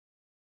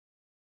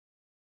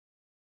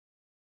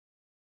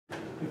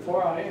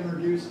Before I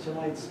introduce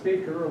tonight's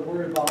speaker, a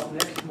word about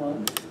next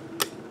month.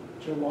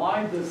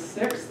 July the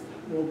 6th,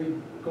 we'll be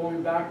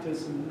going back to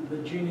the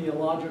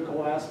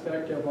genealogical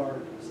aspect of our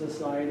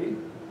society,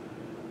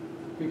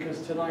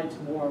 because tonight's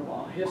more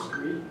about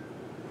history.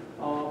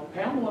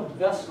 Pamela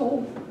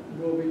Vestal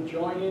will be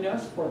joining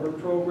us for her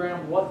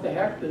program, What the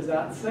Heck Does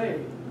That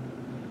Say?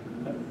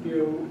 If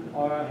you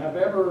have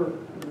ever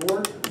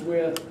worked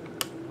with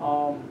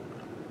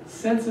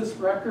census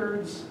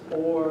records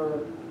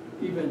or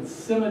even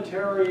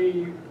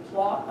cemetery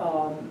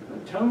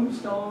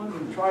tombstones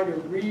and try to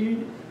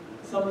read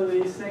some of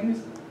these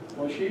things,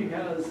 well, she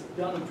has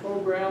done a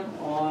program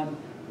on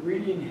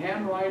reading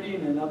handwriting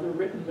and other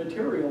written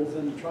materials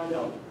and trying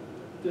to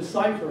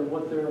decipher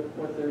what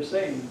they're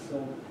saying.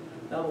 So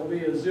that'll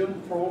be a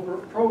Zoom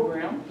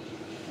program,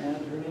 and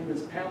her name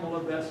is Pamela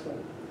Vestal.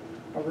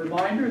 A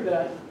reminder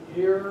that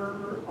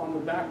here on the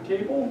back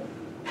table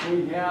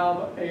we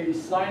have a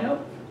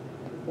sign-up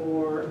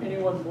for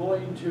anyone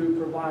willing to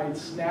provide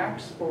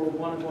snacks for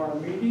one of our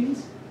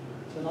meetings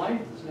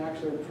tonight.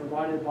 Snacks are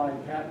provided by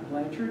Pat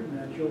Blanchard,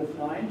 and you'll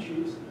find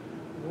she's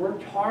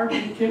worked hard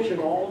in the kitchen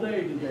all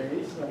day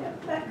today. So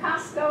the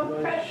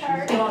Costco credit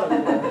card. She's got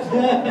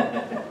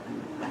it.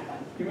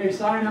 You may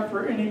sign up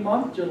for any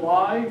month,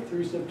 July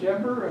through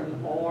September,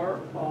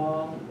 or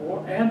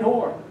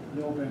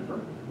November.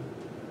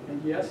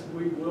 And yes,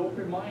 we will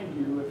remind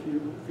you if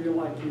you feel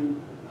like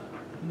you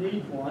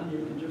need one.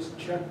 You can just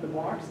check the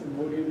box, and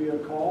we'll give you a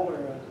call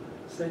or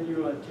send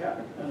you a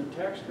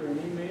text or an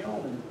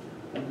email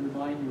and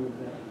remind you of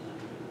that.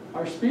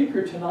 Our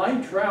speaker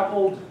tonight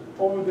traveled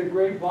over the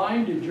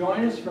grapevine to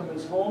join us from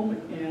his home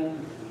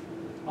in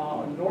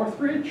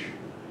Northridge.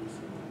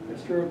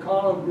 Mr.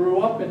 O'Connell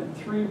grew up in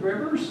Three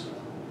Rivers,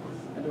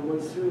 and it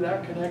was through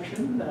that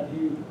connection that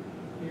he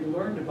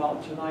learned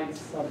about tonight's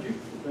subject,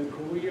 the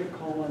Kaweah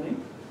Colony.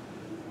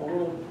 A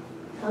little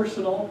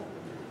personal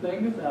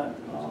thing that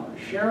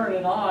Sharon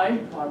and I,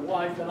 my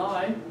wife and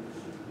I,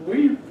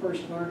 we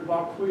first learned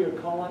about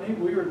Kaweah Colony.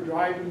 We were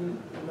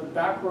driving in the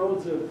back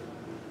roads of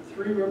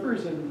Three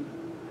Rivers, and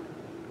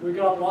we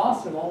got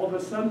lost, and all of a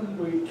sudden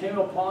we came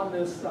upon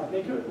this, I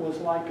think it was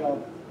like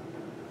the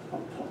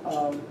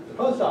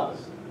post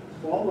office.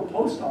 Well, the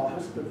post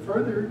office, but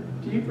further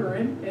deeper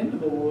into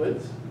the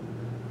woods.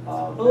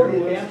 The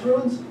Advance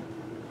ruins?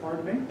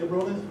 Pardon me? The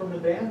ruins from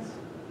Advance?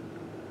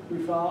 We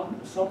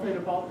found something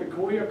about the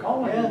Kaweah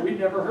Colony. Yeah. We'd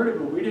never heard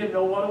of it. We didn't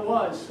know what it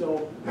was.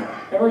 So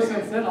ever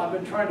since then, I've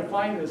been trying to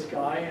find this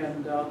guy.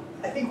 And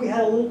I think we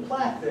had a little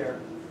plaque there,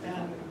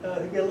 and I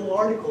think we had a little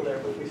article there,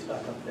 which we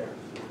stuck up there.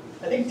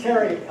 I think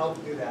Terry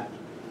helped do that.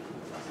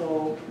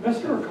 So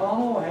Mr.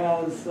 O'Connell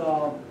has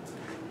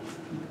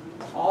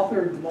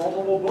authored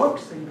multiple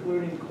books,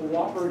 including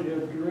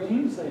Co-Operative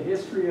Dreams, A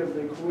History of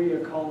the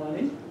Kaweah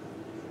Colony.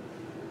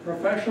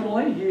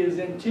 Professionally, he is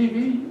in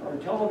TV or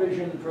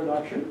television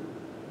production,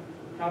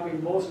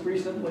 having most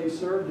recently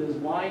served as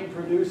line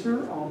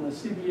producer on the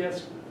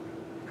CBS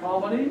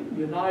comedy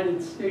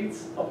United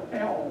States of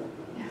L.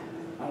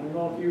 I don't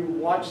know if you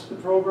watched the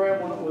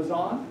program when it was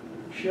on.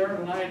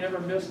 Sharon and I never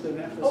missed an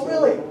episode. Oh,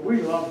 really?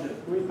 We loved it.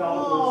 We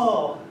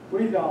thought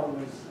it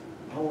was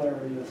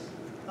hilarious.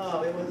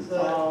 Oh, it was.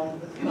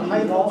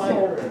 He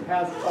also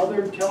has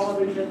other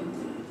television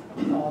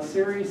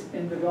series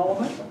in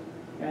development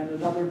and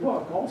another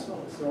book also.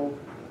 So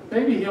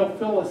maybe he'll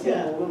fill us in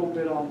a little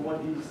bit on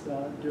what he's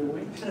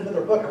doing.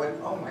 Another book. I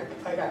went, oh my!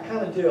 I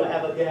kind of do. I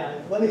have a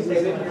Let me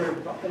say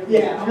one.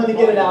 Yeah, I'm going to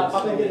get it out.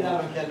 I'm going to get it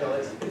out on Kindle.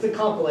 It's a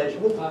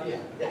compilation. We'll talk.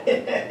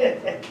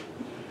 Yeah.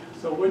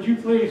 So would you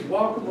please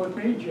welcome with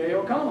me Jay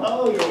O'Connell?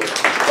 Oh, yeah.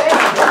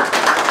 Thank you.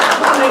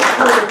 I'm going to make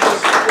sure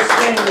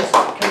that this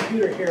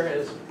computer here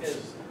is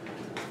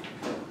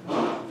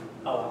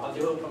I'll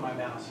do it from my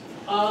mouse.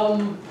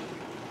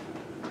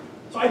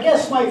 So I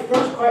guess my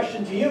first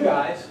question to you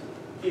guys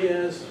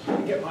is, let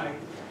me get my,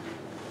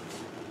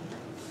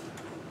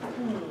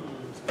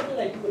 what did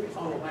I do with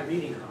my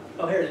reading card?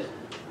 Oh, here it is.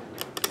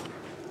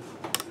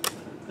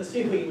 Let's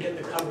see if we can get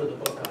the cover of the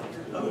book on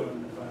here.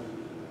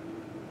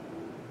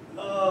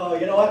 Oh,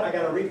 you know what? I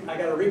got to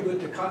reboot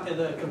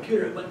the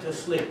computer. It went to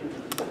sleep.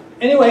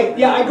 Anyway,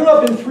 yeah, I grew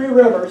up in Three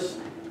Rivers,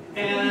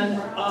 and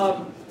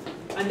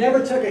I never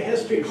took a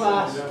history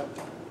class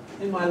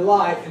in my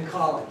life in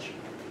college.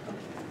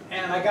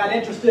 And I got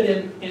interested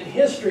in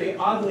history,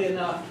 oddly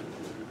enough.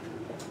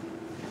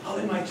 Oh,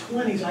 in my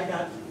 20s, I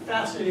got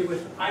fascinated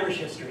with Irish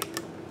history.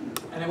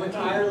 And I went to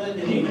Ireland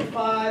in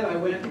 '85,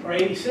 or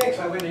 '86,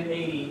 I went in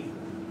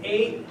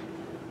 '88.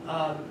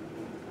 And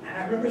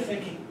I remember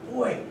thinking,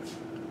 boy,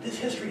 this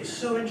history is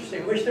so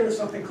interesting. I wish there was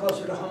something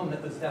closer to home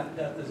that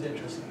was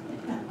interesting.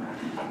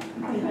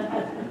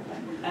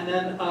 And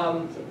then,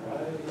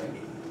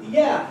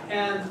 yeah,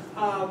 and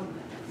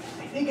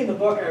I think in the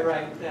book I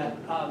write that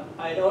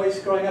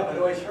growing up, I'd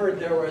always heard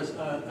there was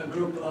a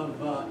group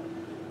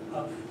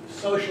of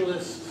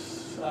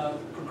socialists,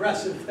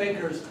 progressive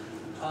thinkers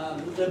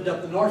who lived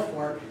up the North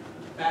Fork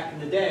back in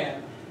the day.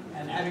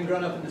 And having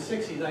grown up in the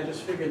 '60s, I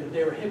just figured that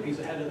they were hippies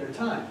ahead of their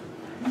time.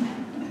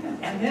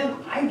 And And then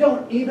I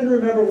don't even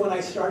remember when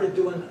I started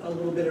doing a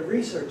little bit of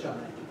research on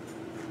it.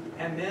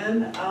 And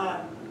then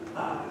I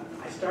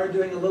started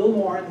doing a little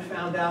more and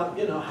found out,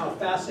 you know, how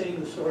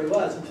fascinating the story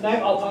was. And tonight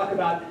I'll talk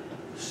about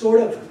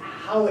sort of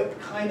how it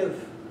kind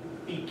of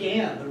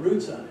began, the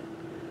roots of it.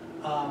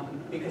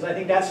 Because I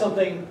think that's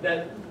something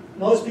that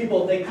most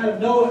people, they kind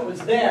of know it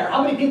was there.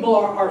 How many people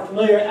are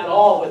familiar at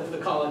all with the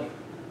colony?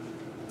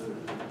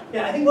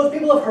 Yeah, I think most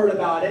people have heard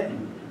about it.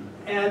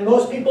 And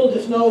most people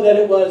just know that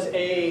it was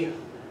a,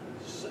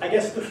 I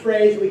guess the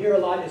phrase we hear a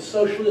lot is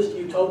socialist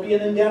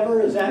utopian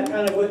endeavor. Is that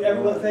kind of what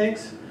everyone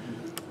thinks?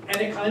 And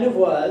it kind of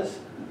was.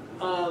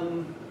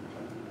 The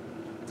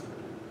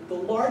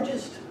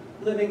largest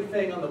living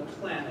thing on the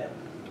planet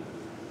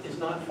is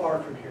not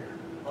far from here.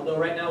 Although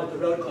right now with the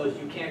road closed,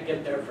 you can't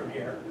get there from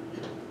here.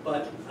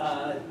 But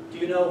do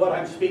you know what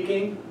I'm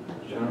speaking?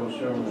 General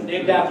Sherman.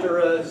 Named after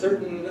a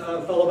certain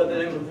fellow by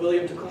the name of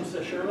William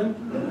Tecumseh Sherman.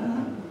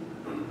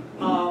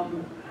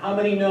 How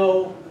many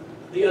know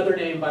the other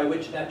name by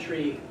which that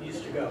tree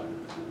used to go?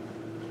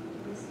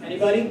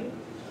 Anybody?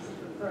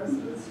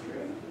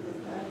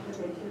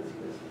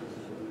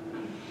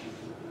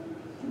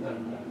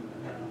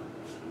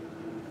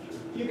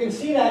 You can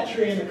see that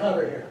tree in the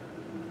cover here.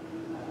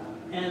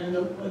 And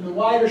in the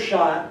wider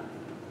shot,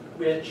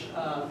 which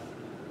I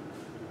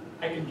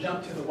can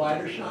jump to the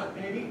wider shot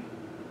maybe.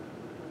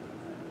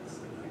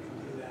 I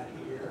can do that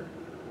here.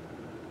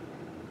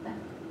 Let's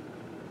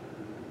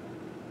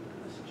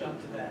jump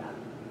to that.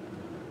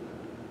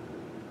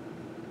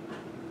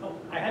 Oh,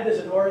 I had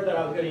this in order that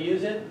I was going to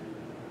use it,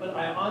 but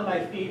on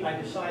my feet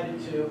I decided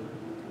to.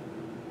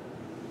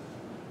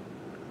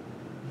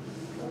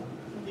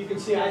 You can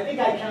see, I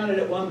think I counted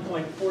at one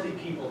point 40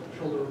 people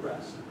shoulder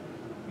abreast.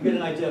 You get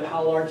an idea of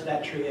how large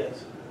that tree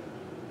is.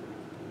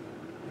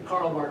 The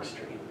Karl Marx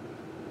tree.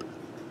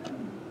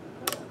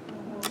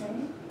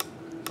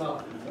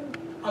 So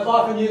I've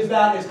often used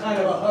that as kind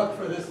of a hook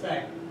for this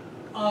thing.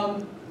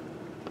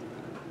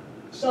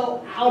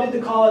 So how did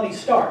the colony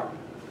start?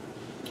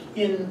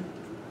 In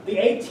the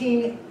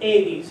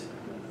 1880s,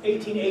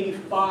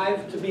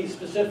 1885 to be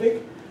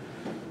specific,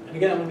 and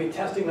again I'm going to be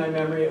testing my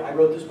memory. I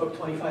wrote this book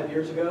 25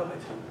 years ago. I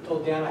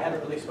told Dan I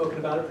hadn't really spoken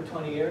about it for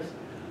 20 years.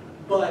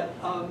 But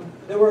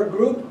there were a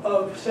group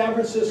of San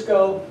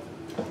Francisco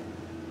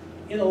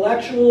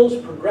intellectuals,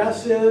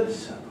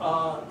 progressives.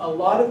 A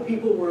lot of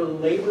people were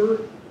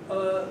labor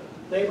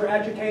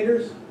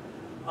agitators.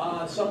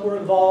 Some were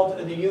involved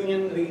in the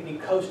union, the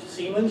Coast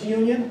Seamen's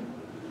Union,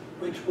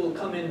 which will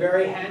come in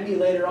very handy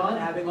later on,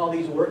 having all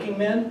these working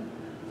men.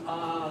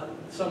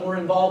 Some were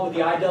involved with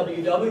the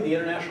IWW, the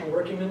International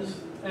Working Men's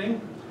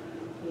thing.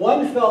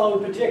 One fellow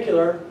in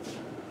particular,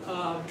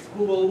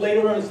 who will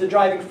later learn as the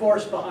driving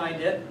force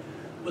behind it,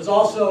 was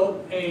also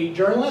a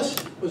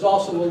journalist, was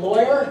also a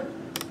lawyer,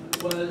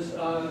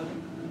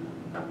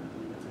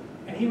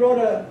 and he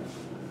wrote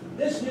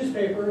this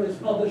newspaper was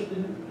published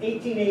in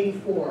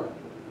 1884.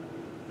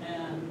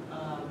 And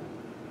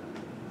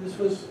this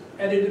was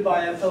edited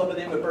by a fellow by the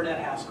name of Burnett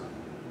Haskell.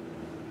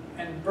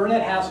 And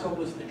Burnett Haskell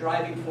was the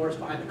driving force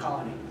behind the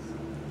colony.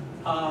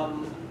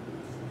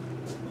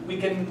 We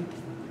can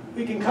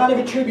kind of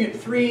attribute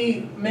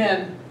three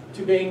men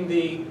to being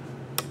the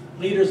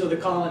leaders of the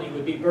colony. It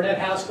would be Burnett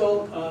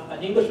Haskell,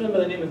 an Englishman by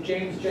the name of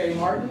James J.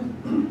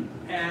 Martin,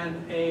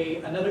 and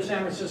another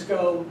San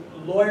Francisco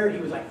lawyer. He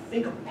was, I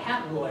think, a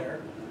patent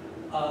lawyer,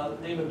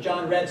 named of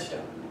John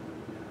Redstone.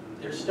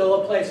 There's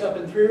still a place up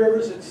in Three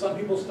Rivers that some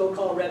people still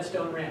call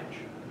Redstone Ranch.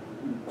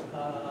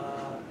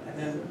 And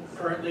then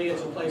currently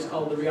it's a place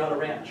called the Riata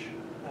Ranch.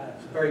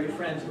 It's very good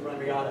friends who run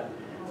Riata.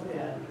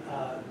 And,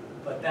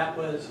 but that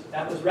was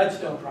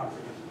Redstone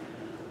property.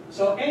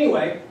 So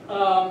anyway,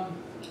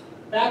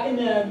 back in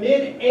the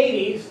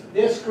mid-'80s,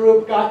 this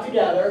group got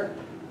together,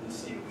 let's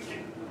see if we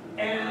can,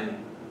 and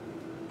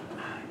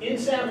in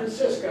San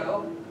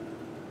Francisco,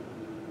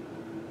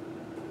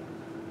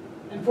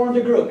 and formed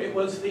a group. It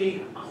was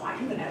the, oh, I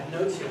even have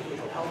notes here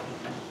which will help me.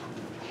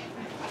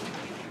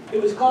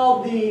 It was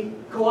called the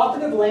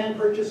Co-Operative Land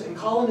Purchase and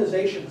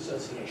Colonization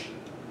Association.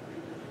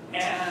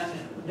 And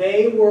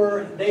they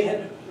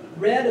had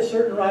read a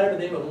certain writer by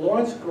the name of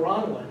Lawrence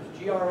Gronlund,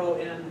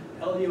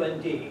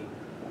 Gronlund,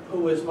 who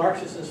was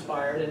Marxist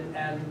inspired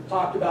and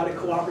talked about a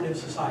cooperative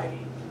society.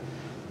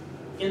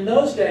 In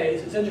those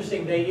days, it's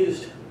interesting, they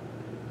used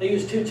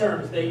two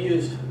terms. They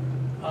used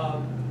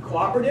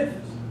cooperative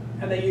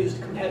and they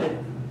used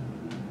competitive.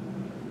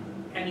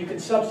 And you can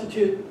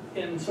substitute,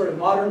 in sort of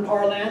modern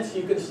parlance,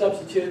 you can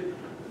substitute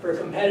for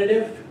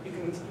competitive, you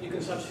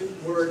can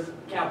substitute the word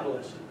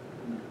capitalist.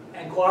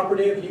 And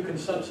cooperative, you can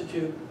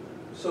substitute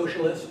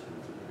socialist.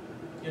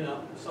 You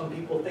know, some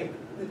people think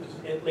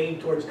it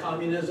leaned towards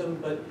communism,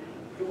 but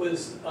it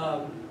was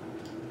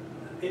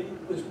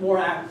more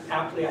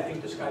aptly, I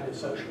think, described as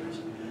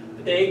socialist.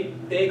 But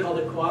they called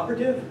it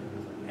cooperative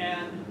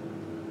and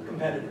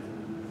competitive.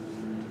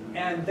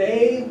 And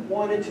they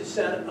wanted to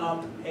set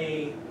up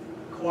a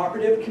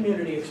cooperative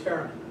community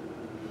experiment.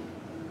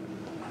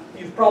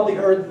 You've probably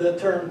heard the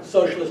term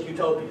socialist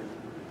utopia,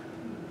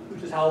 which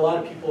which is how a lot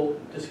of people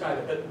describe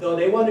it. But though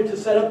they wanted to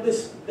set up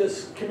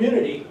this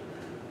community,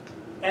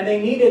 and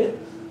they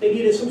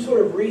needed some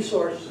sort of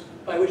resource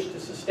by which to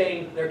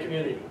sustain their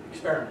community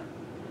experiment.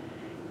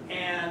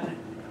 And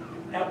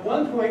at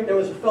one point, there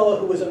was a fellow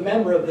who was a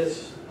member of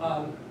this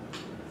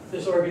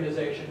this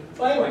organization.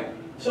 But anyway,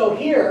 so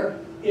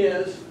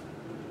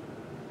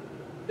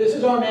this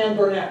is our man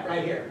Burnett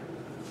right here,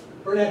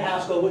 Burnett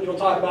Haskell, which we'll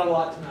talk about a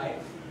lot tonight.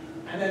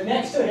 And then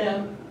next to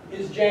him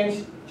is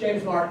James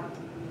Martin,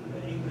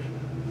 an Englishman.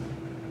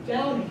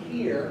 Down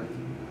here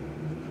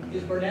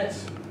is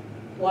Burnett's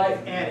wife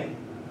Annie.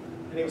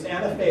 Her name was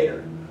Anna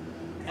Fader.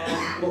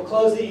 And we'll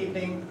close the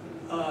evening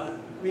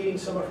reading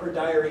some of her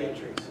diary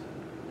entries.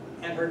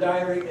 And her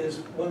diary is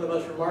one of the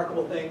most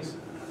remarkable things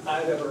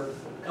I've ever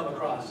come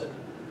across. And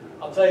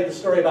I'll tell you the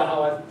story about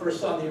how I first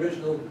saw the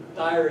original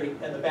diary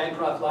in the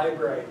Bancroft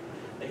Library.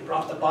 They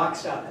brought the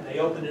box out and they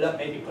opened it up,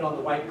 made me put on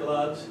the white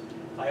gloves.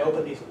 I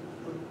opened these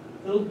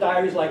little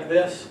diaries like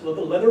this,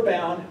 little leather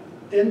bound,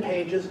 thin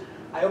pages.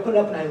 I opened it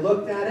up and I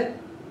looked at it.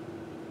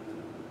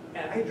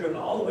 And I drove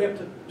all the way up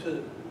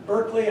to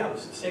Berkeley. I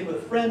was staying with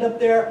a friend up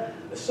there.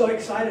 I was so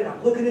excited.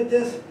 I'm looking at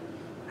this.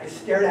 I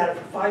stared at it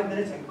for 5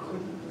 minutes and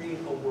couldn't read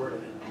a word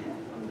of it.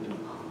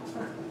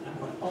 I'm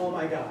going, oh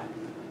my God.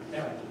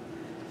 Anyway,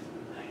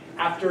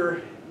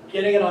 after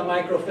getting it on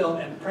microfilm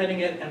and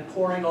printing it and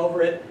poring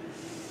over it,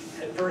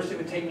 at first it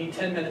would take me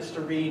 10 minutes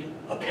to read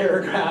a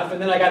paragraph,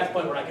 and then I got to the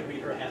point where I could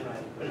read her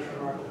handwriting. But it's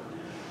remarkable.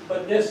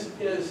 But this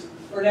is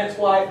Burnett's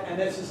wife, and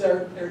this is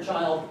their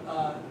child.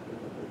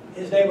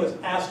 His name was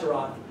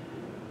Asteroth.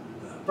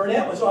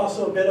 Burnett was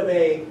also a bit of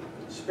a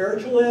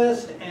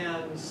spiritualist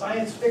and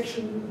science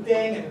fiction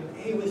thing, and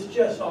he was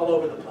just all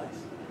over the place.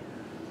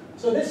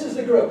 So this is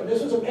the group.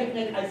 This was a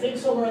picnic, I think,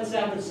 somewhere in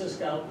San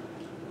Francisco.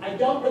 I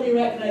don't really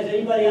recognize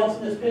anybody else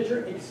in this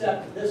picture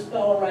except this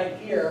fellow right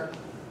here.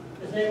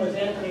 His name was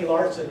Anthony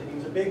Larson, and he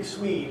was a big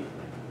Swede.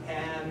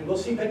 And we'll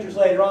see pictures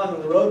later on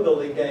in the road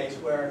building days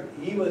where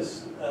he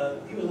was a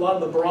lot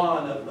of the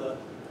brawn of the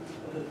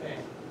thing.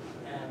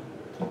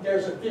 And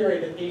there's a theory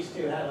that these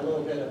two had a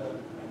little bit of a...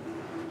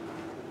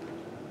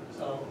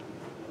 So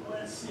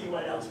let's see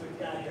what else we've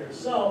got here.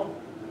 So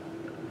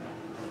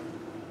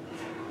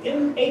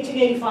in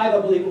 1885,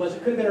 I believe it was,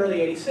 it could have been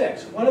early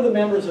 86, one of the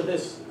members of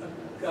this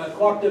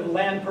Cooperative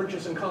Land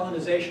Purchase and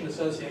Colonization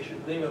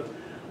Association, the name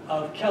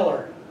of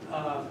Keller.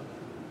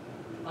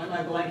 Why am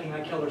I blanking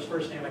on Keller's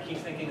first name? I keep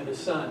thinking of his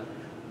son.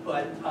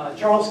 But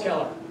Charles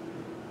Keller.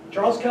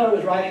 Charles Keller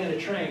was riding in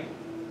a train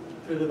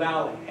through the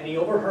valley, and he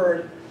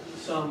overheard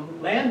some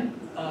land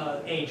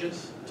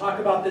agents talk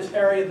about this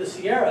area of the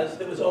Sierras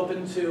that was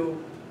open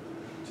to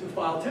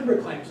file timber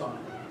claims on.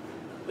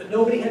 But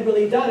nobody had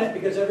really done it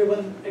because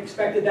everyone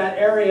expected that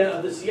area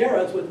of the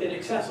Sierras was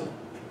inaccessible.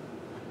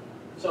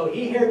 So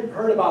he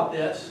heard about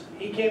this.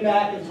 He came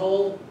back and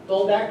told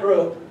that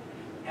group,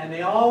 and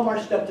they all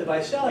marched up to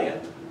Visalia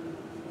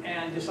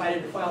and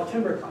decided to file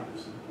timber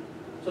claims.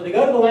 So they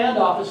go to the land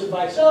office in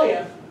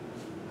Visalia.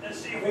 Let's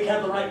see if we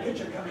have the right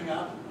picture coming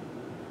up.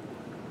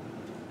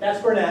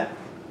 That's Burnett.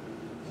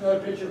 There's another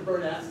picture of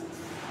Burnett.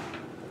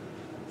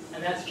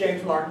 And that's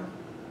James Martin.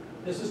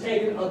 This is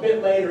taken a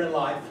bit later in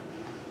life.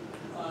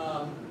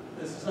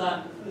 This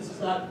is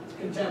not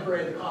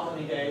contemporary of the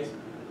colony days.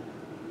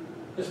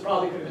 This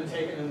probably could have been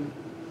taken in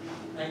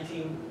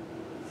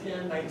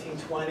 1910,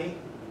 1920.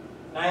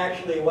 And I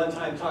actually one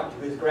time talked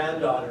to his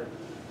granddaughter,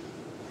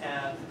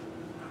 and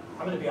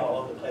I'm going to be all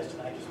over the place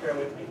tonight, just bear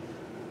with me.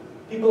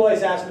 People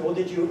always ask me, well,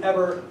 did you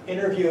ever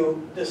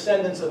interview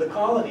descendants of the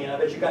colony? And I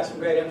bet you got some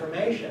great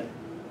information.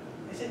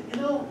 I said, you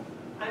know,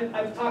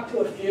 I've talked to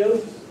a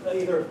few,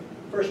 either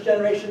first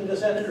generation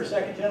descendant or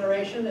second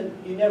generation, and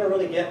you never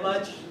really get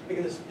much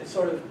because it's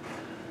sort of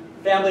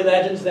family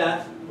legends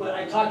that. But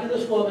I talked to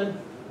this woman.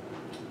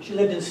 She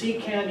lived in Sea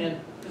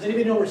Canyon. Does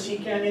anybody know where Sea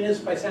Canyon is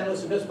by San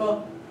Luis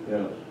Obispo?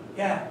 Yeah.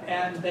 Yeah,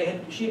 and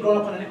she had grown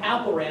up on an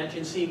apple ranch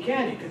in Sea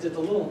Canyon because it's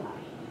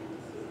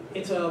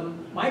a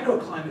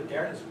microclimate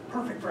there. And it's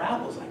perfect for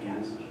apples, I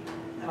guess.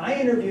 And I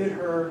interviewed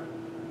her,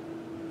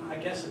 I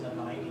guess in the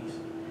 90s,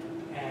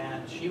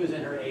 and she was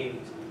in her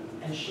 80s.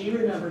 And she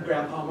remembered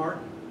Grandpa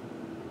Martin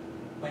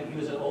when he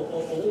was an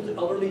old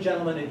elderly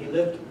gentleman, and he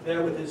lived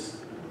there with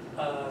his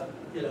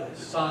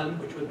son,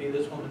 which would be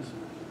this woman's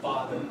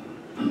father.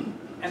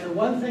 And the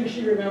one thing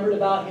she remembered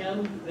about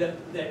him that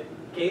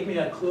gave me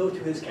a clue to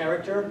his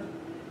character,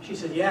 she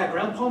said, yeah,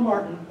 Grandpa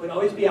Martin would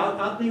always be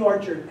out in the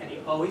orchard, and he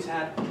always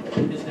had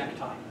his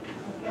necktie.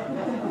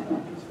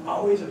 He's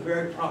always a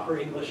very proper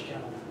English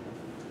gentleman.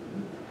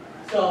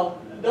 So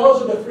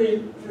those are the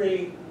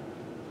three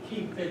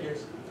key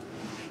figures.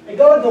 They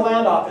go to the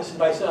land office in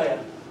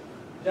Visalia,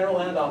 General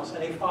Land Office,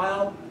 and they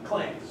file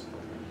claims.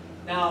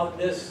 Now,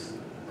 this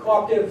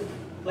Cooperative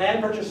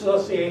Land Purchase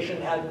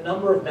Association had a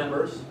number of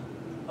members,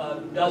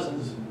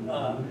 dozens,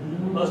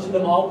 most of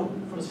them all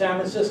from San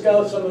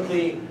Francisco, some of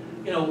the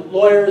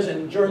lawyers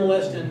and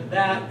journalists and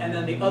that, and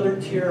then the other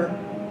tier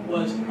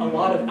was a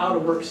lot of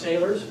out-of-work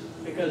sailors,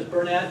 because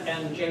Burnett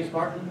and James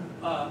Martin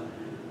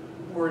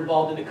were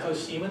involved in the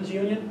Coast Seamen's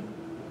Union.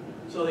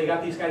 So they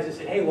got these guys that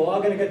said, hey, we're all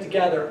going to get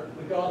together.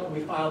 We go out and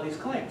we file these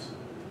claims.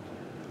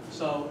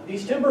 So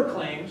these timber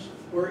claims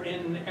were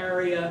in an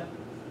area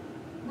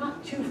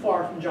not too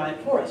far from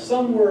giant forest.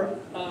 Some were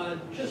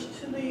just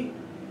to the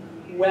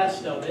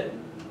west of it,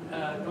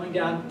 going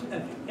down.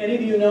 Any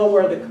of you know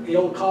where the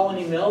old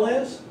Colony Mill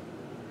is?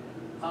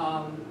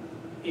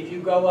 If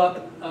you go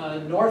up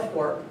North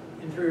Fork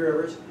in Three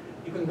Rivers,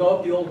 you can go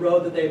up the old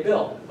road that they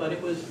built. But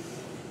it was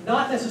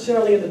not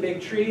necessarily in the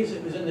big trees.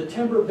 It was in the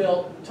timber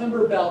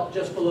belt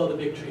just below the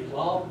big trees,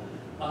 all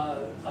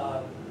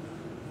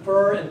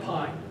fir and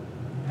pine.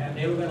 And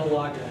they were going to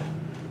log that.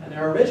 And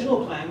their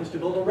original plan was to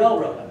build a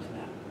railroad up to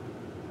that.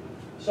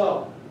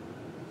 So,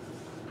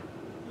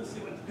 let's see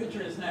what the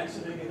picture is next,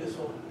 and maybe this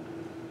will.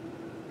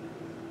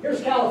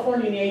 Here's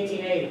California in the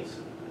 1880s.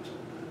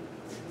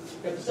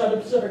 Got the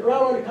Southern Pacific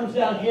Railroad, it comes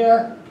down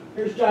here.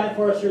 Here's giant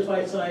forest, here's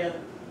Visalia.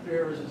 Three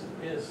Rivers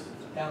is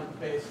down at the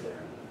base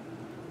there.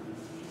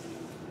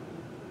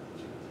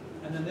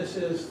 And then this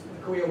is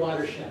the Kaweah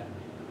watershed.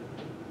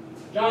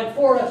 Giant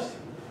forest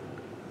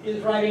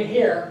is right in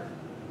here.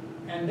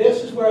 And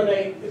this is where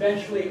they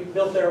eventually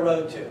built their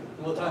road to.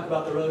 And we'll talk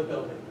about the road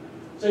building.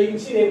 So you can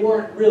see they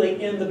weren't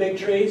really in the big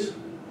trees.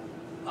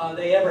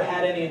 They ever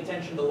had any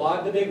intention to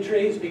log the big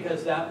trees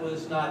because that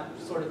was not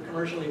sort of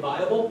commercially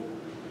viable.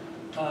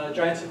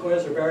 Giant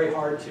sequoias are very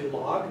hard to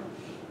log.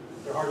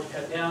 They're hard to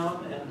cut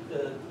down. And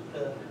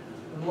the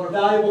more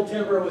valuable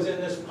timber was in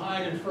this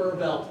pine and fir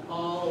belt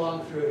all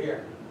along through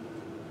here.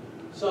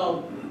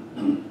 So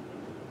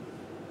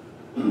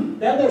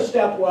then their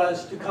step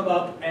was to come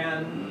up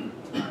and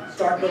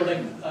start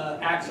building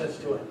access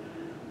to it.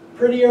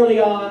 Pretty early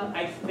on,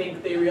 I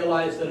think they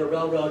realized that a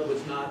railroad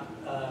was not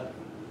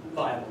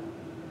viable.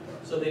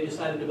 So they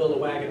decided to build a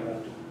wagon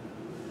road.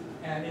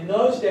 And in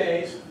those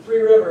days,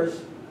 Three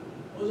Rivers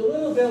was a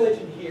little village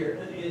in here,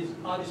 is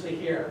obviously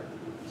here,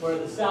 where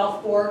the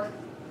South Fork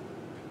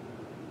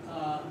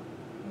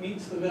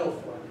meets the Middle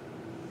Fork.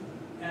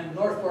 And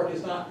North Fork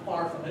is not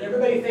far from it.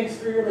 Everybody thinks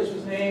Three Rivers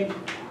was named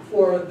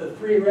for the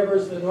three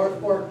rivers, the North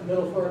Fork, the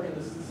Middle Fork, and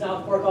the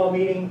South Fork all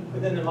meeting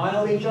within a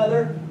mile of each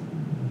other.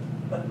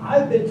 But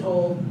I've been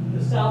told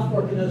the South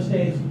Fork in those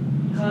days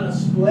kind of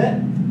split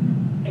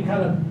and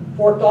kind of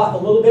forked off a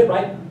little bit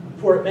right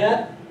before it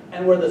met.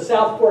 And where the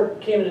South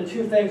Fork came into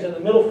two things and the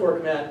Middle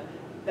Fork met,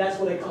 that's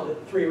what they called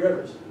it Three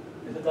Rivers,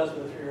 because that's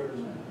where the Three Rivers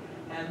met.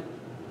 And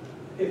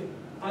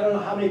I don't know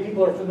how many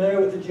people are familiar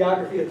with the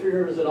geography of Three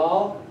Rivers at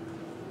all,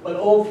 but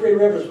Old Three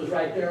Rivers was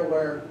right there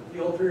where the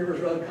Old Three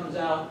Rivers Road comes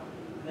out.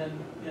 And then,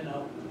 you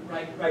know,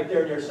 right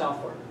there near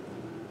South Fork.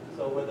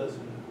 So where those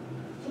meet.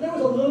 So there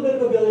was a little bit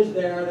of a village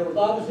there. There was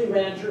obviously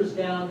ranchers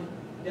down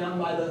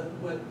by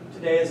what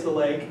today is the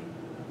lake.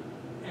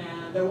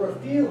 And there were a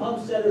few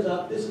homesteaders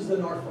up. This is the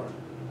North Fork.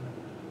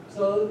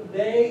 So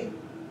their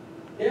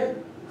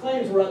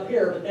claims were up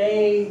here, but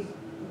they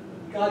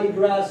got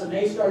egress and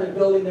they started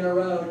building their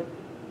road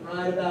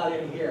right about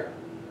in here.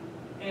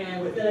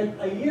 And within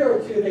a year or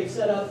two, they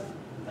set up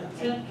a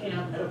tent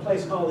camp at a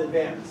place called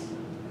Advance.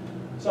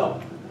 So,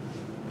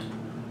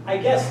 I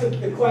guess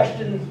the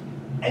question,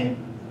 and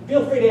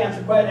feel free to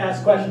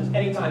ask questions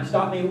anytime.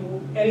 Stop me,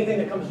 anything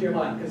that comes to your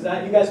mind, because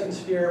you guys can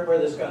steer where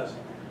this goes.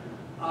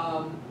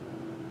 How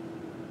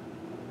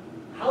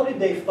did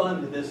they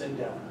fund this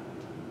endeavor?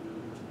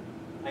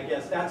 I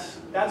guess that's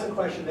a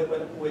question that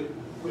would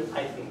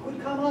I think would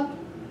come up,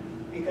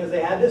 because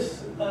they had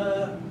this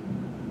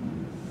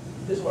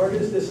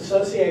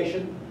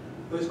association.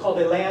 It was called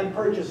a Land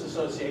Purchase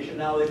Association.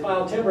 Now they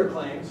filed timber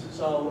claims,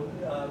 so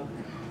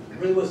it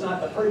really was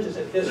not a purchase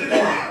at this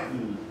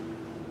point.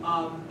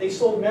 They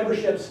sold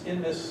memberships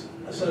in this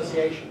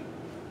association,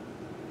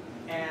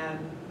 and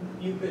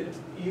you could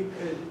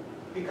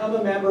become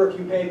a member if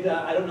you paid.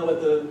 I don't know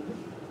what the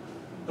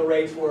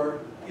rates were,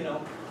 you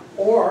know,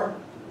 or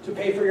to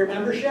pay for your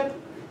membership,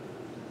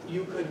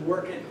 you could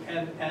work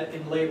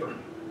in labor.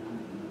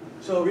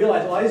 So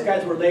realize a lot of these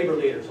guys were labor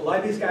leaders. A lot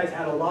of these guys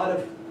had a lot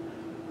of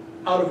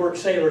out-of-work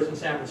sailors in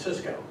San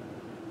Francisco.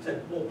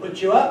 Said, we'll put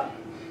you up,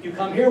 you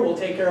come here, we'll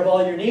take care of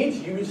all your needs,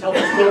 you just help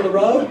us build the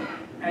road,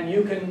 and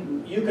you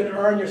can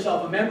earn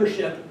yourself a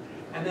membership,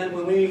 and then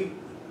when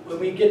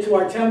we get to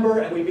our timber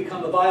and we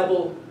become a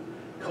viable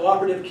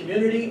cooperative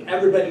community,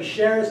 everybody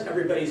shares,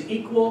 everybody's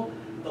equal,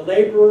 the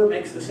laborer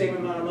makes the same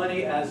amount of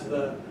money as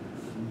the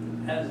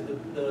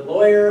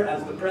lawyer,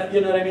 as the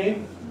you know what I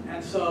mean?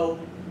 And so,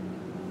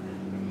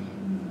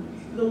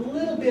 a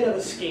little bit of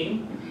a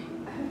scheme,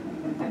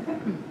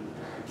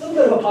 a little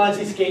bit of a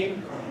Ponzi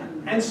scheme,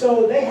 and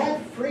so they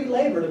had free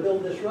labor to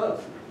build this road.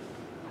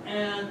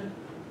 And,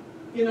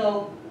 you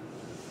know,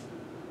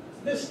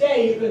 this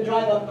day you can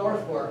drive up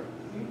North Fork,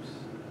 oops,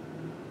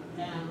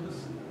 and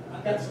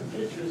I've got some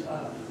pictures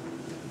of.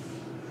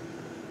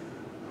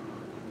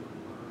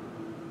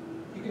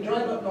 You can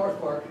drive up North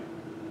Fork.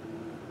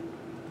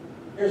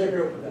 Here's a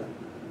group of them.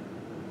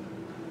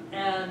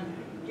 And,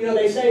 you know,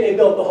 they say they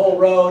built the whole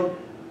road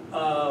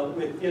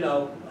with, you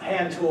know,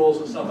 hand tools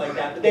and stuff like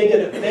that. But they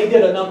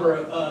did a number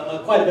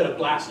of, quite a bit of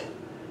blasting.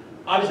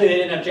 Obviously, they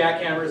didn't have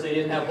jackhammers. They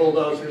didn't have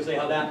bulldozers. They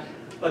had that.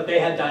 but they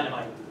had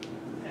dynamite.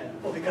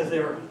 And, well, because they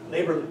were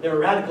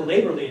radical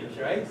labor leaders,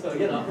 right? So,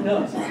 you know, who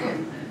knows?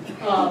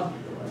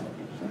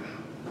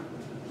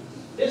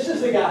 This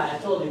is the guy I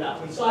told you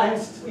about. We saw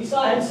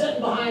him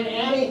sitting behind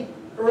Annie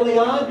early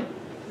on.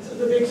 This is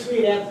the big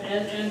Swede,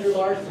 Andrew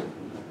Larson.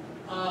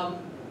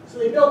 So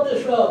they built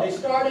this road. They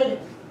started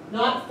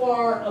not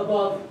far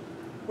above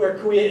where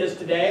Kaweah is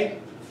today.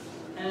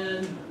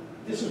 And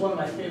this is one of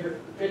my favorite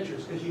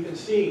pictures because you can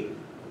see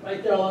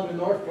right there along the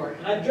North Fork.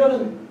 And I've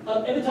driven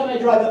up, every time I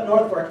drive up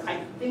North Fork,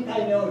 I think I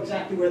know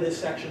exactly where this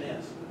section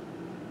is.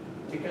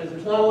 Because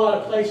there's not a lot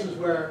of places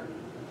where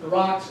the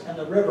rocks and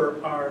the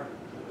river are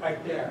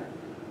right there.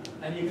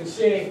 And you can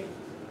see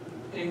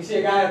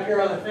a guy up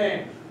here on the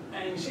thing.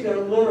 And you can see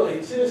that literally,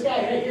 you see this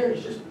guy right here,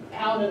 he's just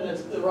pounding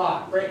the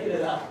rock, breaking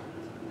it up.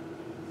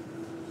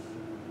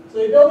 So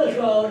they built this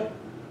road.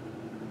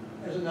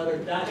 There's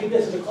another, I think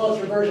this is a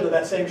closer version of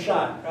that same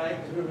shot, right?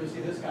 Because we're going to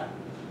see this guy.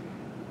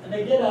 And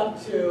they get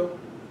up to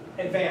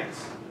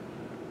Advance.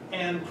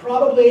 And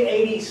probably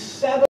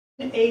 87,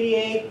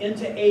 88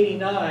 into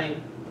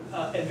 89,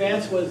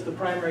 Advance was the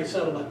primary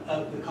settlement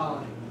of the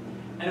colony.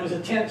 And it was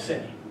a tent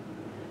city.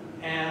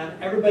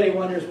 And everybody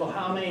wonders, well,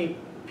 how many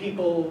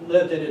people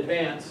lived in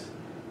Advance?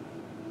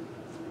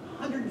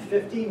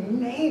 150,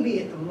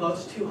 maybe at the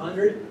most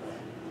 200.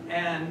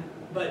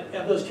 But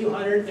of those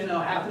 200, you know,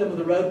 half of them were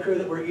the road crew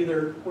that were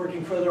either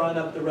working further on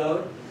up the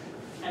road.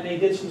 And they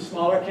did some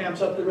smaller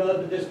camps up the road,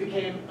 but this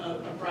became a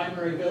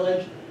primary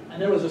village. And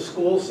there was a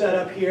school set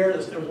up here.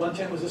 There was one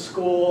tent was a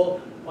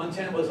school, one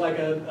tent was like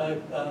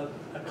a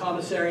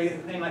commissary,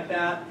 thing like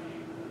that.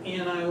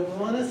 And I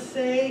want to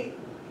say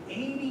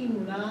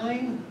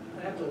 89,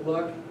 I have to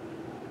look,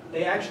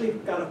 they actually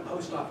got a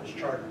post office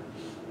charter.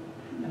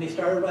 And they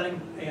started running,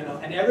 you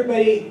know, and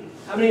everybody,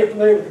 how many are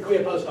familiar with the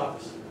Kaweah post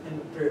office in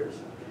Three Rivers?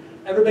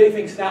 Everybody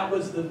thinks that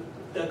was that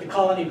the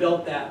colony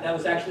built that. That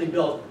was actually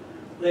built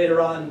later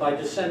on by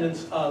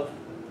descendants of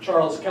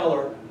Charles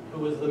Keller,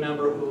 who was the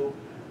member who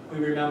we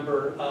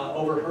remember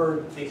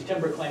overheard these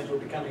timber claims were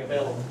becoming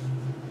available.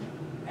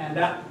 And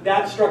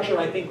that structure,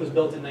 I think, was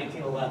built in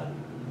 1911.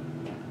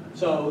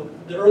 So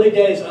the early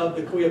days of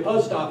the Kaweah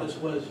post office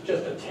was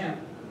just a tent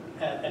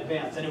at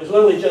Advance. And it was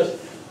literally just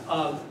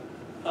a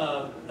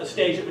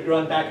stage that would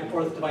run back and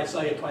forth to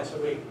Visalia twice a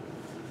week.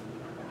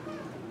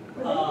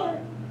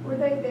 Were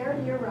they there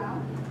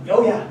year-round?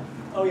 Oh yeah,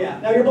 oh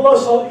yeah. Now you're below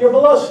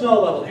snow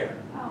level here.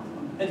 Oh.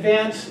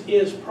 Advance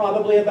is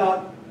probably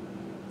about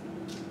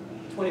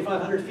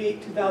 2,500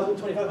 feet, 2,000,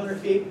 2,500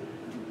 feet.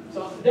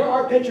 So there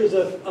are pictures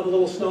of a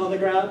little snow on the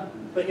ground,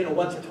 but you know,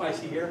 once or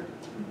twice a year.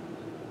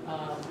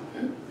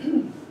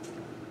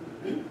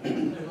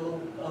 There's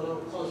a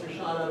little closer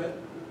shot of it.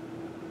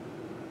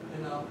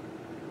 You know,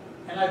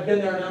 and I've been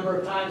there a number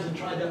of times and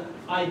tried to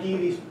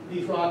ID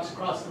these rocks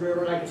across the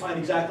river, and I can find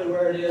exactly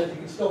where it is. You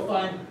can still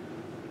find,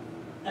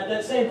 at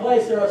that same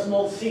place, there are some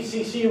old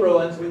CCC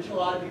ruins, which a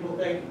lot of people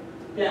think,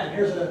 yeah, and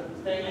here's a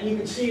thing, and you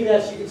can see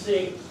this, you can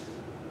see,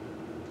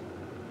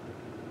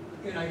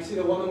 you know, you see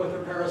the woman with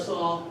her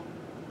parasol,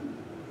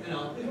 you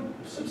know, these are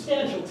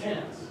substantial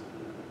tents.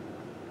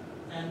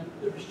 And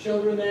there's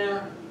children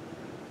there.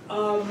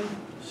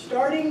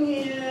 Starting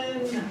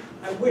in,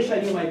 I wish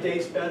I knew my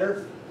dates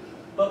better,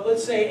 but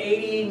let's say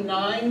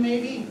 89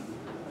 maybe.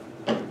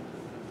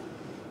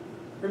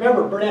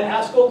 Remember, Burnett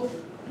Haskell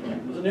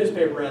was a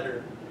newspaper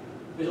editor.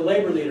 He was a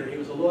labor leader, he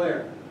was a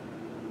lawyer.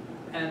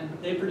 And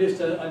they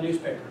produced a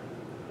newspaper.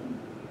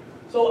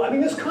 So, I mean,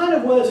 this kind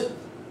of was,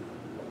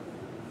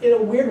 in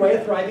a weird way,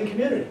 a thriving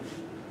community.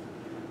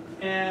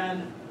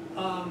 And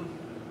how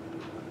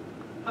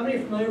many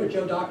are familiar with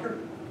Joe Doctor?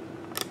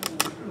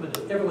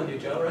 Everyone knew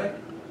Joe, right?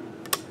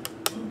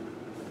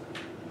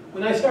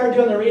 When I started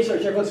doing the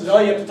research, everyone says, oh,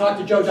 you have to talk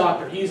to Joe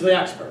Doctor. He's the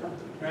expert,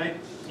 right?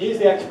 He's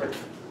the expert.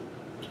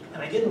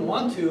 And I didn't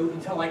want to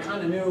until I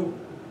kind of knew.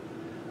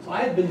 So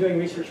I had been doing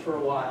research for a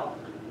while.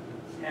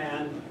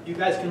 And you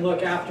guys can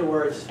look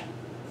afterwards.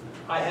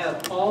 I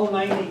have all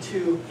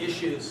 92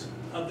 issues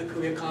of the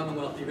Kaweah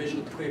Commonwealth, the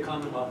original Kaweah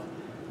Commonwealth,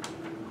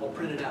 all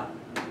printed out.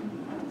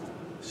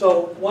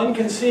 So one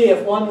can see,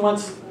 if one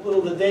wants a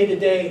little the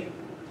day-to-day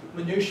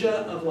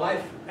minutia of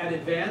life at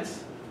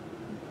Advance,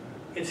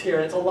 it's here.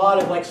 It's a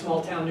lot of like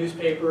small town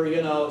newspaper,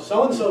 you know,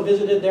 so-and-so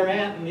visited their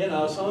aunt, and you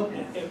know,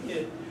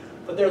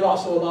 but there's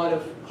also a lot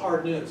of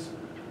hard news.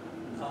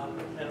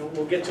 And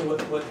we'll get to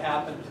what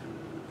happened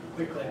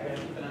quickly. I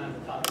gotta keep an eye on the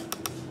time.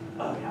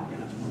 Oh yeah, we're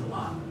gonna have to move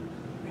along.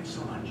 We have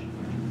so much.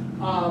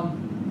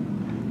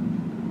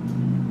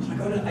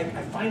 So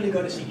I finally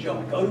go to see Joe.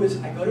 I go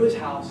to his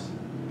house.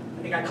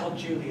 I think I called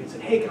Julie and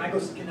said, hey, can I go,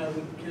 can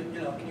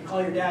you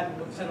call your dad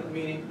and set up a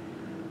meeting?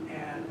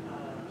 And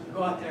so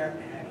go out there,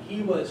 and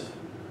he was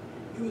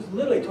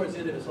literally towards the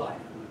end of his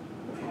life.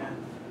 And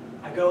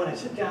I go and I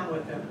sit down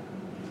with him,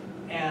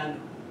 and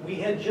we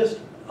had just,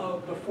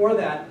 before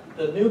that,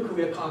 the new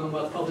Kaweah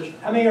Commonwealth published.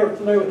 How many are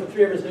familiar with the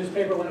Three Rivers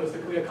newspaper when it was the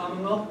Kaweah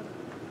Commonwealth?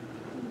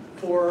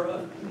 For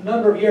a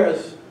number of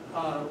years,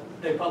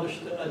 they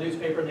published a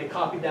newspaper and they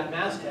copied that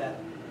masthead.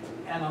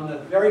 And on the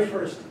very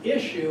first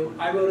issue,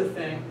 I wrote a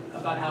thing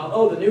about how,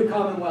 oh, the new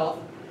Commonwealth,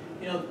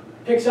 you know,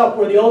 picks up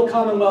where the old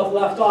Commonwealth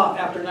left off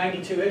after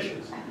 92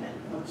 issues.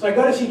 So I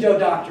go to see Joe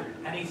Doctor,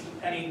 and he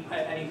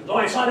goes, oh,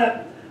 I saw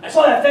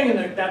that thing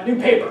in that new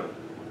paper.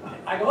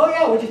 I go, oh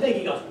yeah, what'd you think?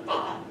 He goes,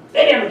 oh,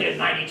 they never did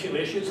 92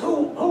 issues.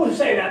 Who would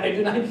say that they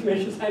do 92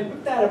 issues? I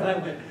looked at him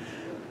and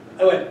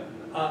I went,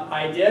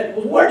 I did?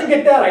 Well, where'd you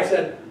get that? I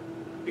said,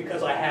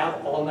 because I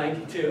have all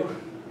 92.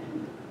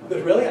 He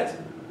goes, really? I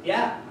said,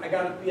 yeah, I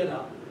got it, you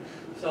know.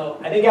 So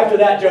I think after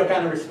that, Joe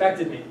kind of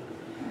respected me.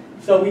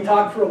 So we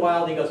talked for a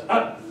while, and he goes,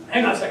 oh,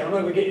 hang on a second, I'm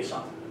going to go get you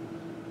something.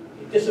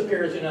 He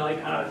disappears, you know, he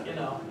kind of, you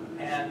know,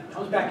 and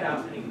comes back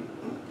out, and he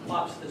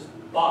plops this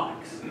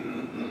box,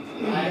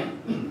 right?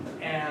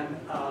 And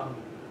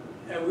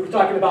we were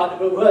talking about,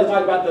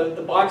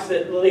 the box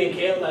that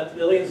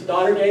Lillian's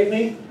daughter gave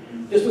me.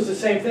 This was the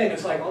same thing.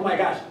 It's like, oh my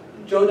gosh,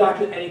 Joe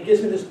Doctor, and he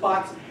gives me this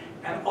box,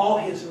 and all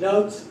his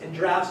notes and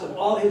drafts of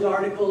all his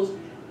articles,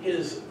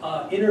 his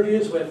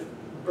interviews with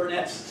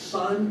Burnett's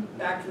son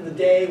back from the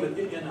day, with,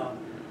 you know.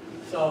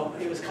 So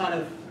it was kind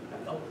of, I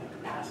felt like the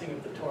passing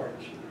of the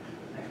torch.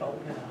 I felt,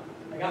 you know,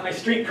 I got my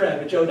street cred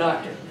with Joe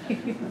Doctor.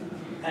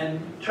 And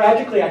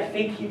tragically, I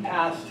think he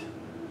passed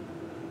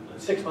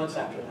 6 months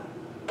after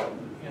that.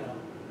 You know,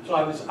 so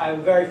I was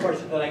very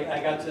fortunate that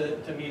I got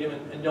to meet him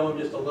and know him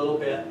just a little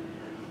bit.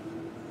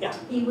 Yeah.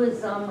 He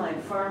was on my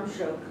farm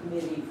show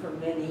committee for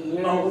many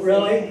years. Oh,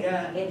 really?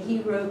 Yeah. And he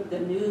wrote the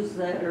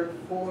newsletter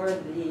for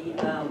the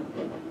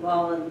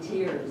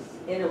volunteers,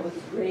 and it was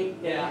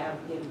great to have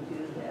him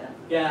do that.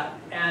 Yeah,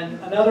 and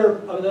another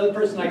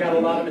person I got a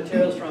lot of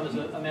materials from is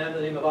a man by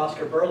the name of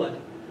Oscar Berlin.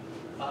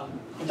 I'm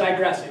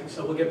digressing,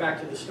 so we'll get back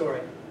to the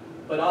story.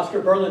 But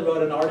Oscar Berlin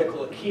wrote an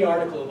article, a key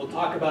article, and we'll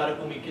talk about it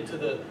when we get to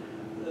the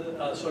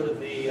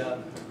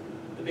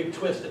big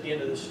twist at the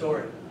end of the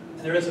story.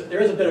 And there is a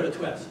bit of a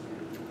twist.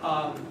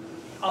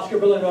 Oscar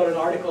Berlin wrote an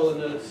article in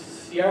the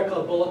Sierra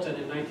Club Bulletin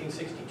in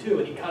 1962,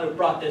 and he kind of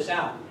brought this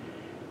out.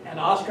 And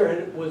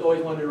Oscar was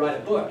always wanted to write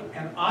a book.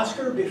 And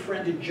Oscar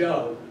befriended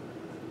Joe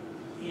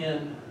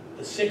in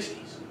the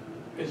 60s,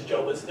 because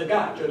Joe was the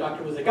guy. Joe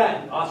Doctor was the guy.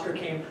 And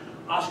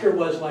Oscar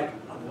was like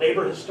a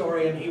labor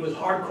historian. He was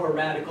hardcore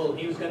radical.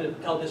 He was going to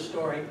tell this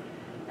story.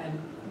 And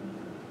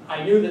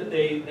I knew that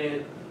they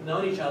had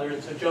known each other,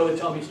 and so Joe would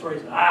tell me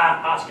stories.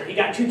 Oscar, he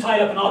got too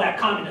tied up in all that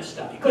communist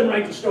stuff. He couldn't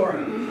write the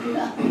story.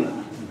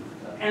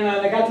 And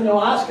I got to know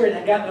Oscar,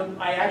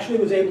 and I actually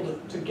was able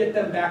to get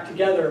them back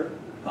together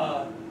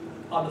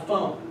on the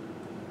phone.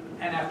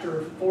 And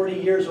after 40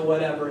 years or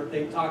whatever,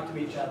 they talked to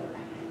each other.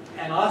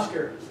 And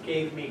Oscar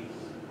gave me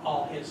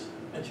all his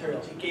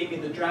materials. He gave me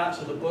the drafts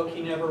of the book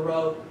he never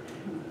wrote.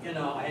 You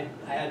know, I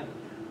had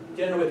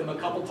dinner with him a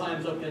couple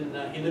times up in,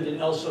 he lived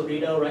in El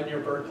Cerrito, right near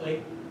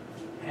Berkeley.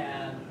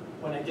 And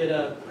when I did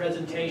a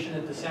presentation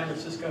at the San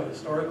Francisco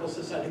Historical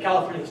Society, the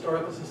California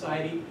Historical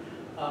Society,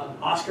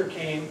 Oscar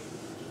came,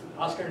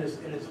 Oscar and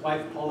his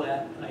wife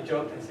Paulette, and I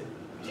joked, I said,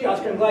 gee,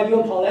 Oscar, I'm glad you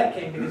and Paulette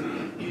came,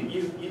 because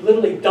you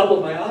literally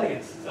doubled my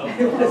audience. So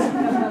it was,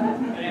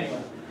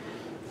 anyway.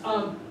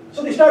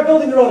 So they start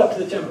building the road up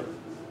to the timber.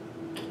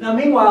 Now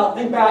meanwhile,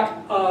 think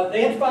back,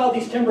 they had filed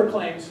these timber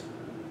claims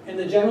in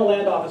the General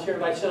Land Office here in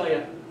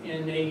Visalia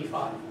in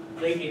 '85,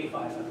 late '85,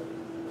 I believe.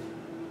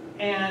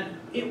 And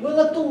it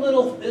looked a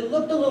little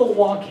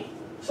wonky.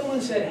 Someone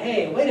said,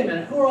 hey, wait a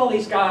minute, who are all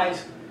these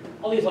guys,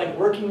 all these like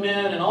working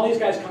men, and all these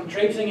guys come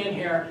traipsing in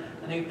here,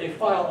 and they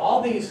file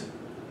all these,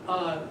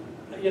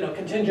 you know,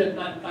 contingent,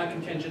 not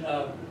contingent,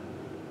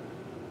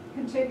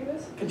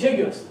 Contiguous?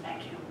 Contiguous,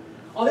 thank you.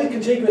 All these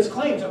contiguous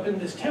claims up in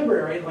this timber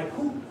area, like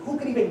who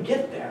could even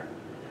get there?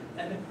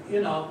 And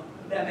you know,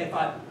 then they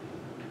thought,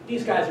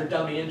 these guys are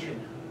dummy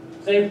entrymen.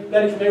 Is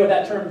anybody familiar with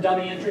that term,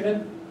 dummy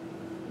entrymen?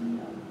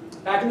 No.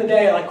 Back in the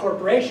day, like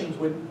corporations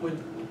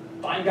would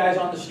find guys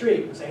on the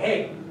street and say,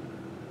 hey,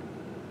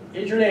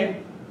 here's your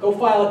name, go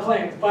file a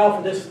claim, file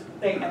for this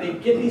thing, and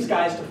they'd get these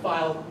guys to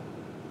file,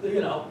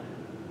 you know,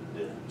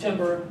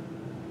 timber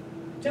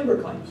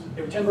claims.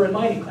 They were timber and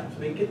mining claims. So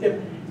they'd get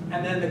them,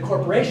 and then the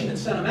corporation that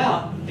sent them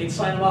out, they'd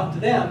sign them off to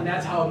them, and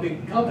that's how a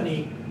big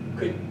company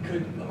could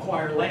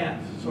acquire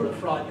land, sort of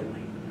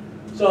fraudulently.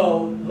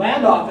 So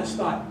land office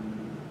thought,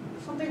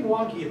 something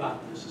wonky about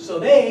this. So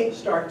they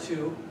start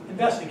to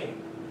investigate.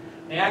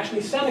 They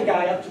actually sent a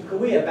guy up to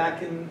Kaweah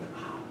back in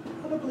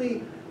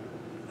probably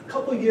a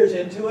couple years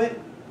into it,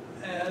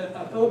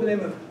 a fellow by the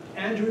name of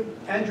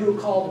Andrew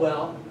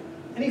Caldwell,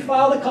 and he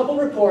filed a couple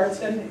reports,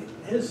 and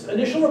his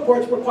initial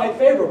reports were quite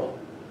favorable.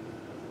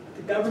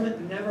 The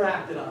government never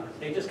acted on it.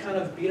 They just kind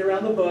of beat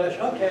around the bush,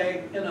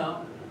 okay, you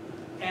know.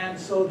 And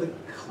so the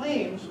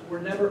claims were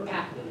never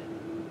patented.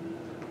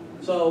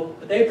 So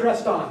they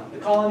pressed on. The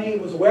colony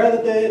was aware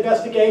of the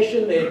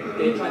investigation. They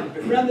tried to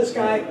befriend this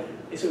guy.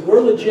 They said, we're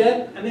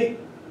legit, and they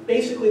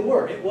basically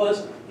were. It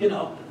was, you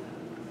know,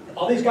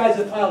 all these guys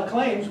that filed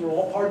claims were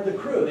all part of the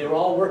crew. They were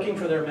all working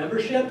for their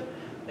membership.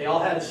 They all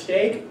had a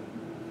stake.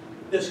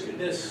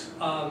 This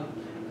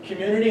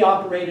community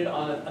operated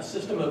on a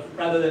system of,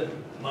 rather than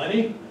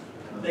money,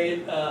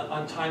 they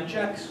on time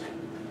checks.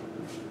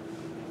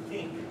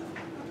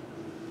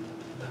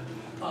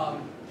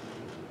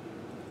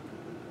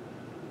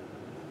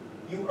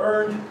 you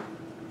earned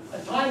a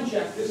time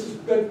check. This is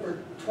good for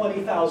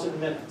 20,000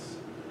 minutes.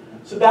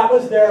 So that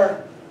was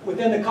their,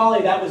 within the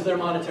colony, that was their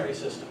monetary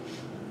system.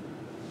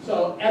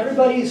 So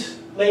everybody's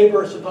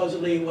labor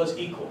supposedly was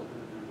equal.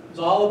 It was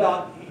all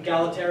about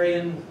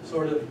egalitarian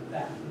sort of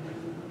that.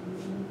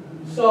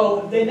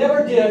 So they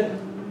never did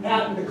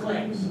patent the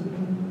claims,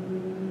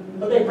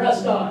 but they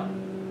pressed on.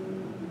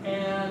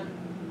 And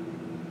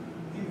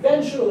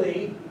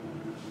eventually,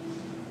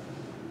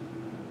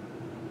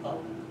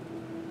 oh,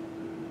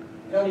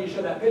 you don't need to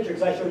show that picture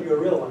because I showed you a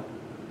real one,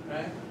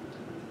 right?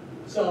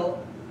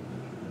 So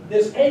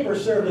this paper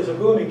served as a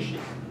booming sheet.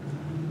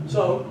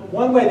 So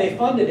one way they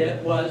funded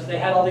it was they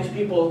had all these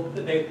people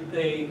that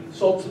they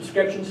sold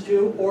subscriptions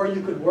to, or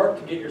you could work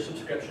to get your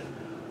subscription.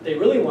 What they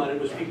really wanted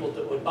was people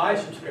that would buy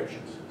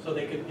subscriptions, so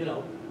they could, you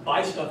know,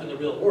 buy stuff in the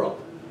real world.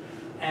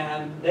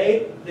 And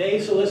they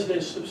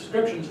solicited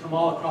subscriptions from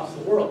all across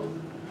the world.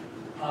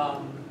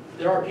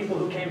 There are people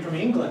who came from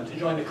England to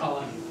join the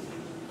colony.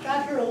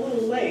 Got here a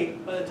little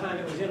late by the time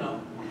it was, you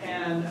know,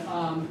 and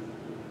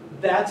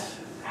that's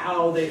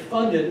how they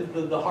funded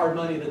the hard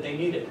money that they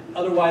needed.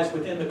 Otherwise,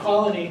 within the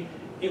colony,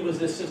 it was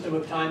this system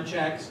of time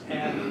checks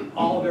and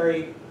all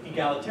very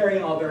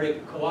egalitarian, all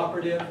very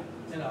cooperative,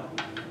 you know.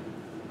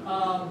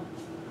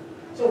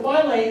 So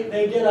finally,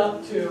 they get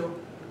up to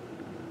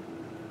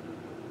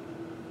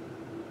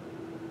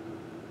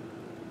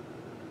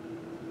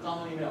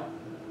Colony Mill.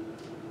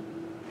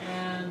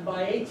 And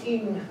by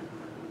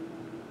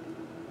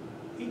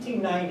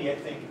 1890, I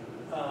think,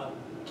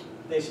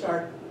 they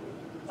start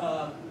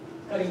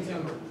cutting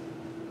timber.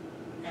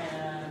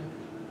 And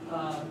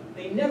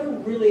they never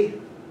really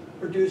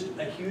produced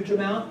a huge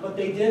amount, but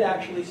they did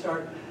actually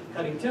start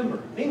cutting timber.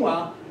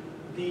 Meanwhile,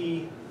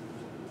 the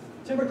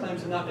timber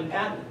claims have not been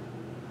patented.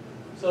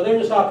 So they're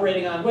just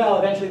operating on, well,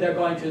 eventually they're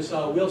going to,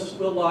 so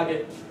we'll log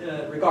it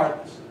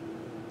regardless.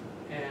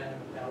 And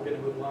now we're going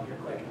to move along here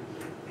quick.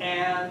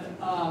 And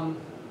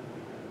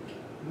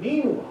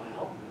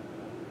meanwhile,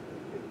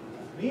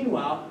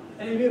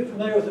 any of you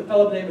familiar with a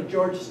fellow by the name of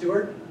George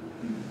Stewart?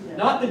 Yeah.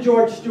 Not the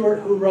George Stewart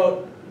who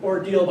wrote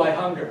Ordeal by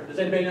Hunger. Does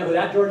anybody know who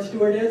that George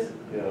Stewart is?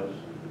 Yes.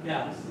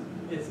 Yes.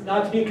 It's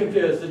not to be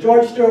confused. The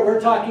George Stewart we're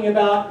talking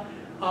about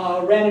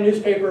ran a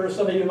newspaper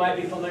some of you might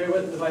be familiar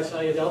with, the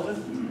Visalia Delta.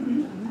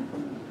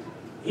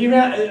 He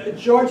ran,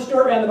 George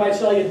Stewart ran the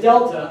Visalia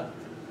Delta.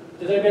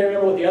 Does anybody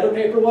remember what the other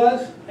paper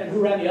was? And who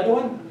ran the other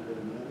one?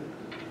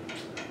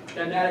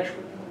 Dan Maddox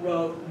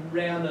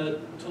ran the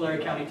Tulare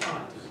County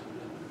Times,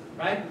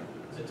 right?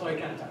 It's the Tulare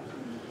County Times.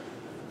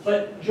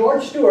 But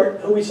George Stewart,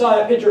 who we saw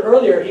that picture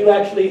earlier, he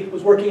actually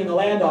was working in the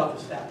land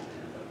office staff.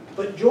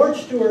 But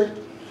George Stewart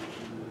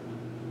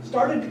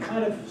started to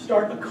kind of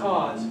start a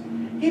cause.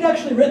 He'd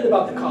actually written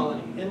about the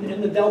colony in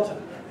the Delta.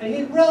 And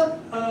he wrote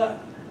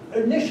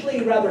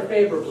initially rather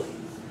favorably.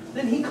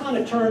 Then he kind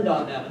of turned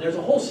on them. And there's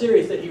a whole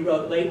series that he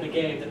wrote late in the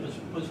game that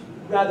was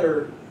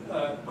rather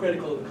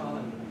critical of the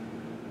colony.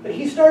 But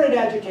he started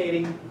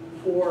agitating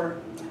for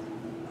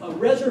a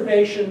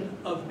reservation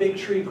of big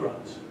tree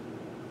groves.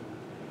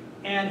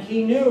 And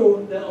he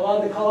knew that a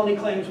lot of the colony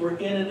claims were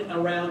in and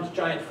around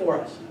giant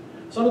forests.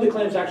 Some of the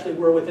claims actually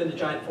were within the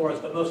giant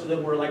forest, but most of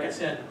them were, like I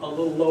said, a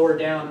little lower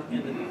down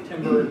in the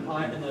timber and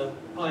pine, in the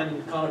pine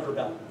and conifer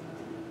belt.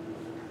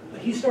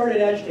 But he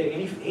started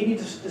agitating, and he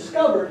just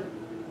discovered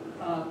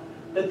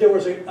that there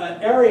was an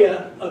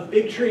area of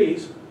big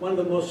trees, one of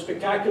the most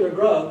spectacular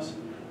groves.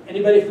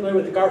 Anybody familiar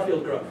with the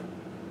Garfield Grove?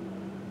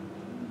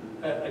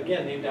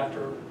 Again, named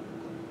after.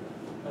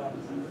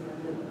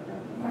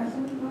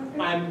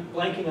 I'm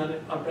blanking on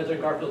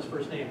President Garfield's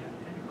first name.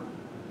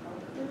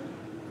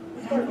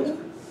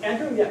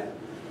 Andrew, yeah.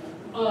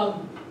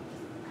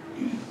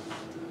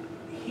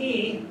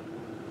 He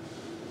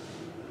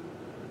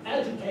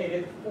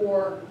agitated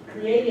for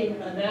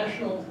creating a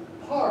national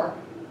park,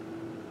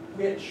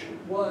 which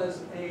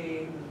was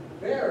a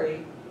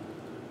very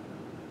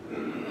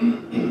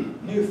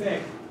new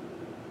thing.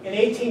 In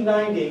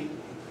 1890,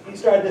 he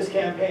started this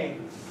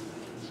campaign.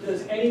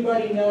 Does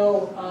anybody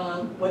know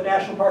what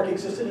national park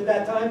existed at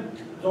that time?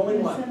 There's only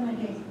one.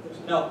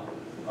 No.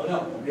 Oh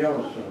no.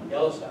 Yellowstone.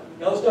 Yellowstone.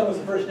 Yellowstone was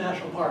the first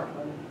national park.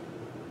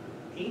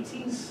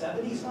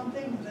 1870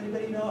 something? Does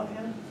anybody know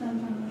offhand?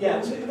 Yeah,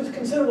 it was a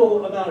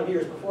considerable amount of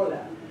years before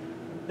that.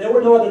 There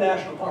were no other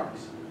national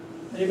parks.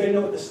 Anybody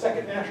know what the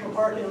second national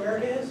park in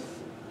America is?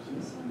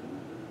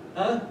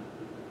 Huh?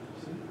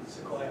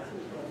 Sequoia.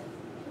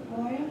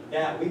 Sequoia?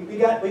 Yeah, we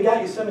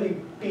got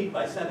Yosemite beat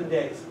by 7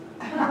 days.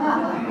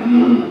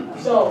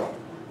 So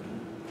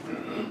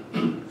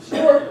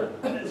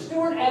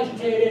Stewart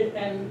agitated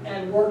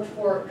and worked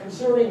for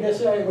conserving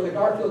this area where the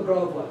Garfield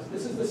Grove was.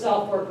 This is the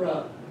South Fork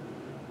Road.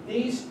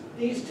 These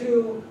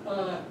two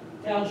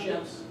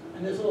townships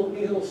and these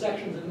little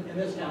sections in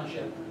this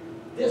township.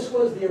 This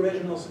was the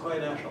original Sequoia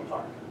National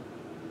Park.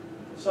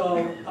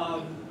 So,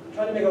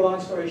 trying to make a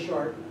long story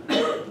short,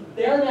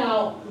 they're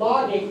now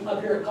logging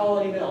up here at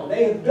Colony Mill.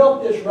 They have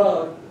built this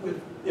road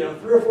with 3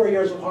 or 4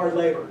 years of hard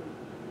labor.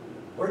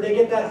 Where'd they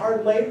get that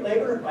hard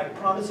labor? By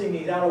promising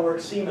these out-of-work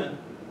seamen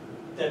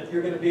that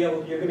you're going to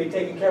be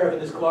taken care of in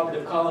this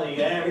cooperative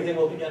colony, and everything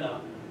will be,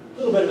 a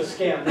little bit of a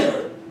scam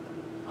there.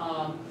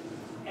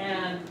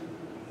 And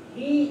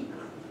he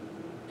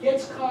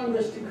gets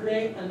Congress to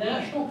create a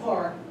national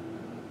park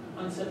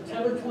on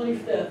September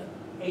 25th,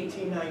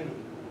 1890.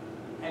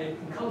 And it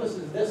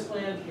encompasses this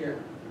land here.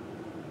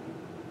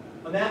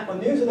 When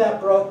news of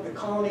that broke, the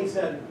colony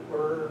said,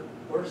 we're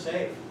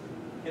safe.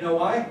 You know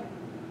why?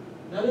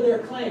 None of their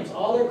claims,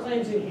 all their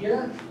claims in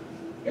here,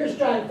 here's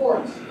giant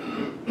forests.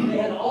 They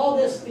had all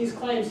these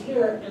claims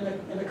here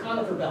in the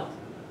conifer belt,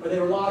 where they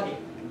were logging.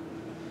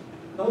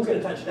 No one's going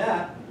to touch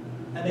that.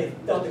 And they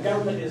felt the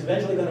government is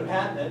eventually going to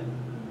patent it.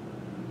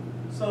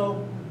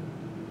 So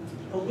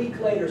a week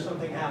later,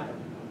 something happened.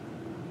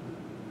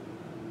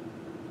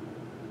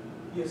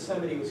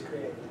 Yosemite was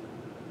created.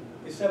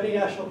 Yosemite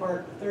National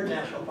Park, the third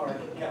national park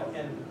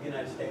in the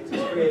United States,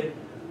 was created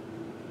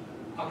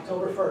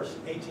October 1st,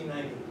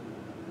 1890.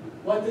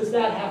 What does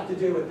that have to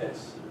do with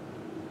this?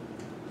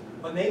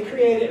 When they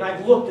created, and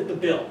I've looked at the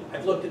bill.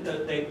 I've looked at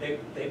I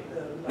think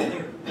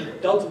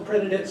Delta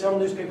printed it, several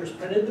newspapers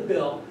printed the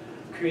bill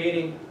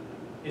creating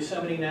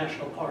Yosemite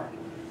National Park.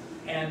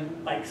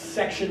 And like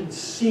section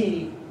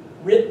C,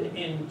 written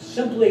in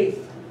simply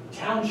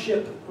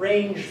township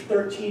range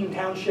 13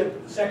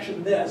 township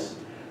section this,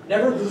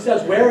 never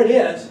says where it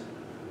is.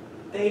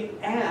 They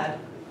add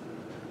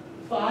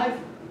 5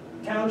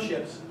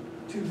 townships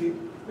to the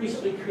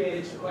recently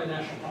created Sequoia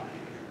National Park.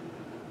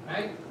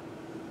 Right?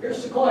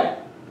 Here's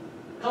Sequoia.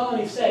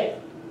 Colony safe.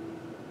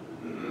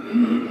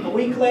 A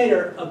week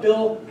later, a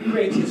bill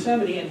creates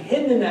Yosemite, and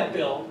hidden in that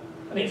bill,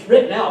 I mean, it's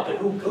written out, but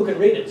who can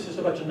read it? It's just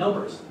a bunch of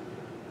numbers.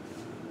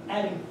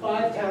 Adding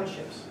 5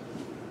 townships.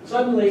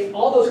 Suddenly,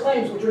 all those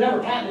claims, which were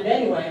never patented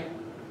anyway,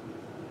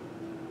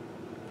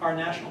 are a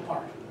national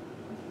park.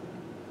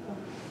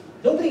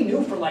 Nobody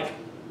knew for like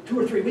 2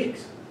 or 3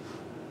 weeks.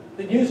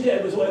 The news hit,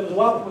 it was a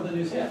while before the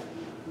news hit.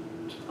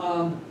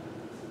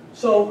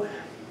 So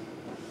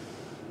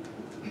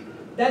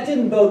that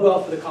didn't bode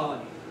well for the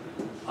colony.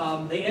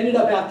 They ended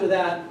up after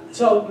that.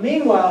 So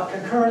meanwhile,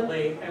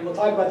 concurrently, and we'll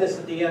talk about this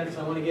at the end because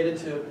I want to get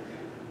into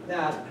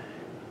that,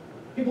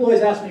 people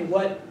always ask me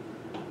what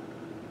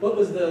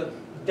was the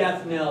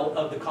death knell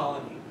of the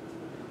colony.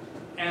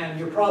 And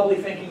you're probably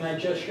thinking I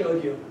just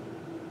showed you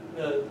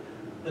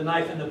the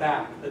knife in the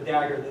back, the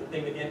dagger, the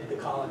thing that ended the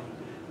colony.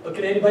 But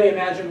can anybody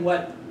imagine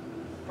what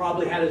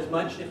probably had as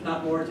much, if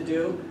not more, to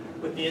do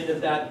with the end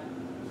of that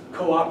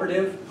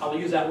cooperative, I'll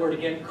use that word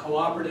again,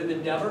 cooperative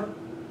endeavor?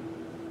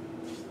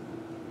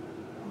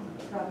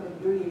 Probably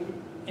greed.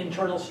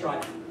 Internal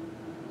strife.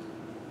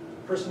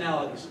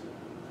 Personalities.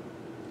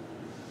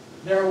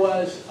 There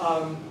was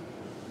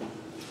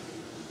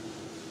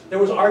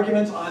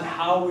arguments on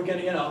how we're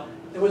going to,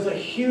 there was a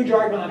huge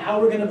argument on how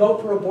we're going to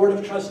vote for a board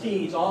of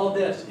trustees, all of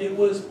this. It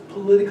was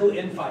political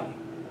infighting.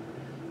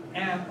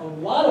 And a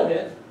lot of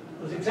it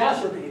was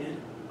exacerbated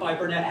by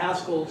Burnett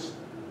Haskell's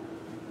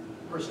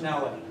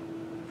personality.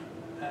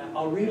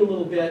 I'll read a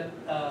little bit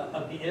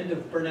of the end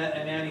of Burnett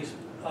and Annie's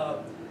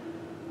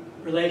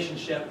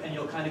relationship, and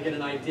you'll kind of get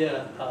an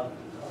idea of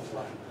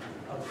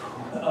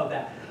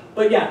that.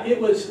 But yeah, it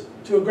was,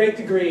 to a great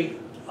degree,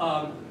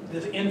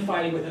 this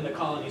infighting within the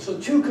colony. So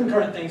 2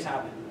 concurrent things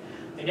happened.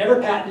 They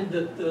never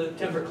patented the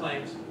timber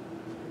claims.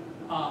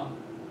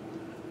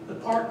 The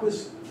park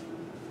was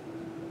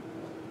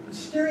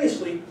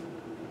mysteriously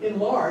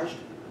enlarged.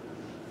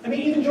 I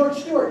mean, even George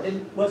Stewart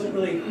wasn't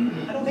really,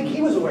 I don't think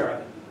he was aware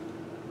of it.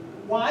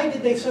 Why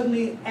did they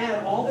suddenly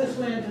add all this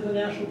land to the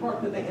national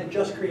park that they had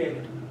just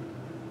created?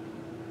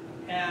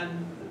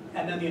 And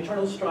then the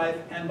internal strife,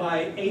 and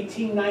by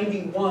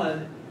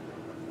 1891,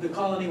 the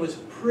colony was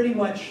pretty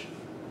much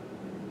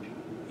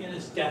in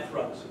its death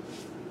throes.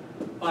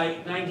 By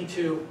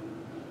 92,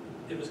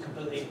 it was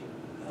completely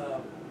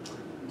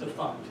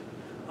defunct.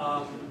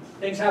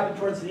 Things happened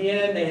towards the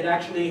end. They had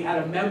actually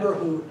had a member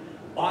who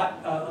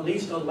bought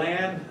leased a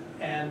land,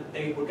 and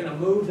they were going to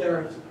move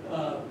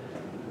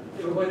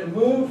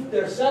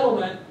their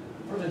settlement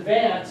from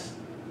Advance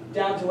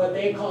down to what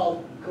they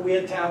called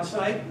Kaweah town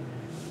site,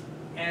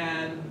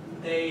 and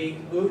they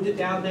moved it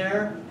down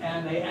there,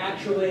 and they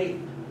actually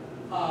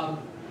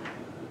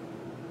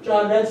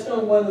John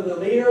Redstone, one of the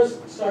leaders,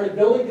 started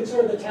building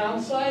the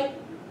town site.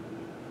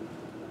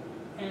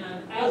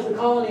 And as the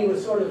colony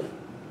was sort of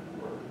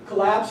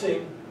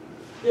collapsing,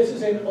 this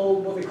is in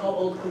what we call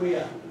Old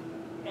Kaweah.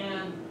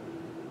 And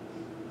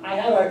I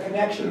have a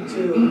connection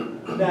to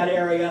that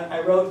area.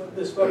 I wrote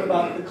this book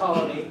about the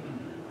colony.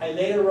 I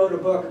later wrote a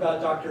book about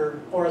Dr.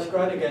 Horace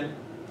Grunigan,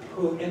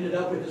 who ended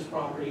up with this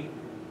property.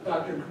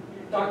 Dr.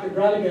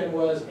 Grunigan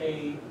was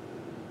a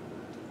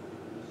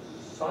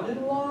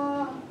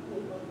son-in-law?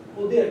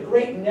 Well, did a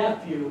great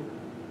nephew,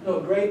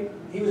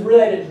 he was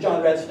related to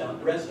John Redstone,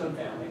 the Redstone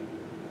family.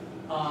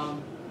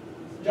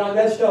 John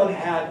Redstone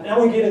had,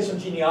 now we get into some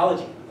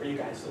genealogy for you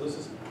guys. So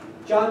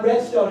John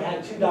Redstone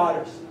had 2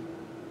 daughters,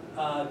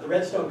 the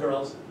Redstone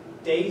girls,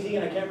 Daisy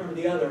and I can't remember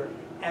the other,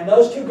 and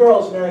those 2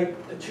 girls married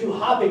the 2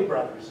 Hopping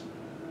brothers.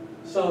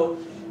 So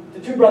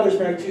the 2 brothers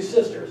married 2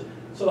 sisters.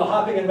 So the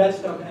hopping and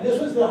redstone, and this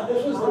was the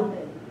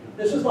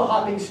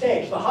hopping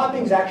stage. The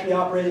hoppings actually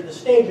operated the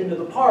stage into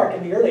the park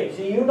in the early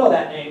 80s. You know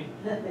that name.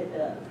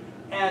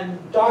 And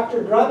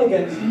Dr.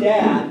 Grunigan's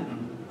dad,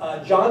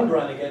 John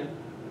Grunigan,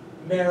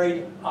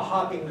 married a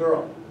hopping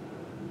girl.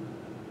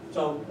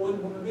 So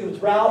it was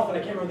Ralph, and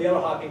I can't remember the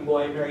other hopping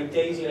boy, married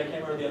Daisy, and I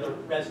can't remember the other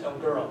redstone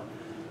girl.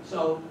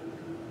 So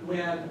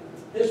when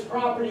this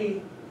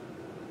property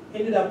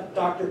ended up,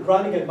 Dr.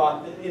 Grunigan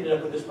ended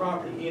up with this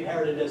property. He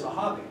inherited it as a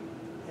hopping.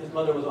 His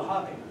mother was a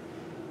hopping.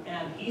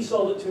 And he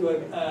sold it to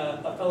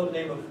a fellow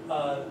named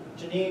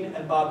Janine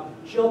and Bob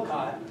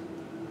Chilcott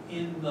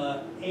in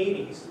the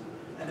 80s.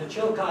 And the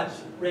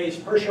Chilcotts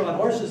raised Percheron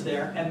horses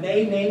there, and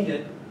they named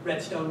it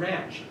Redstone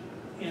Ranch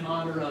in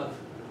honor of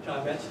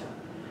John Redstone.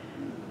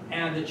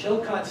 And the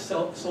Chilcotts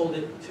sold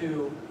it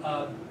to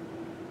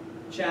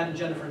Chad and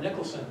Jennifer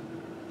Nicholson.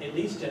 They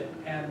leased it.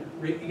 And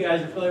you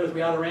guys are familiar with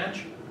Riata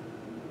Ranch?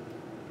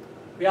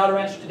 Riata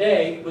Ranch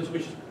today,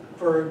 which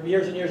for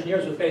years and years and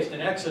years was based in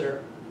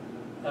Exeter.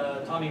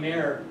 Tommy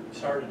Mayer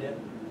started it.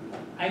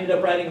 I ended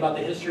up writing about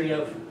the history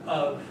of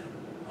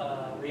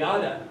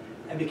Riata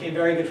and became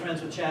very good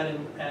friends with Chad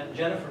and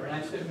Jennifer. And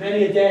I spent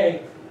many a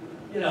day,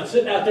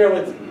 sitting out there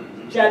with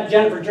Chad and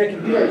Jennifer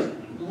drinking beers,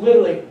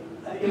 literally,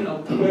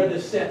 where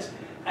this sits.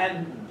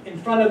 And in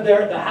front of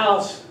the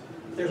house,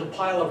 there's a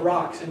pile of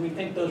rocks, and we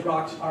think those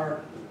rocks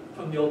are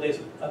from the old days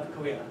of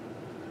Kaweah.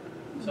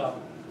 So,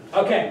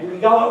 okay,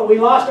 we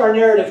lost our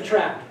narrative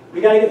track.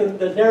 We got to get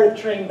the narrative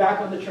train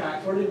back on the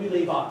track. Where did we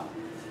leave off?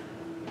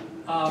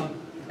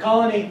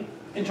 Colony,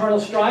 internal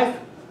strife,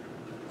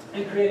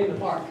 and creating the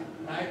park,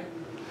 right?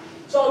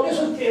 So this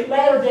was the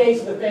latter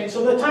days of the thing.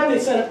 So the time they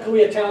set up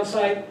Kaweah Town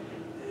Site,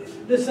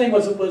 this thing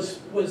was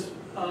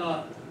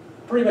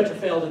pretty much a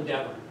failed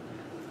endeavor.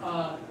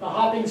 The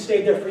hopping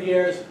stayed there for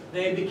years.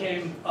 They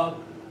became a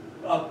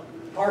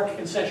park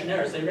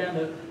concessionaires. They ran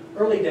the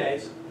early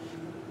days.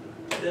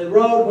 The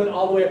road went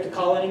all the way up to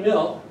Colony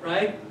Mill,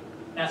 right?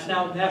 That's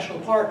now national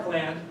park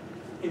land.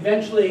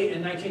 Eventually,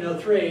 in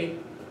 1903,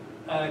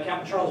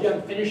 Captain Charles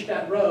Young finished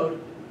that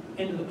road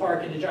into the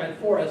park, into Giant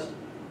Forest.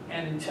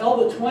 And until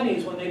the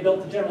 20s, when they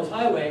built the General's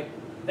Highway,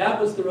 that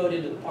was the road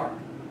into the park,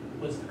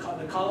 was the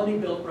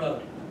colony-built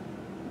road,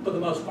 for the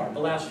most part. The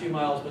last few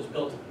miles was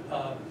built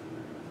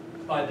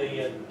by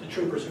the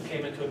troopers who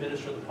came in to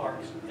administer the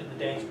parks in the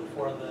days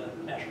before the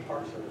National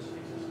Park Service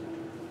existed.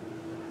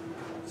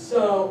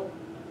 So,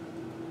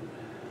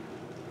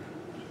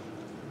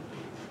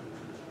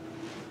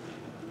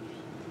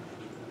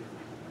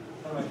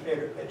 one of my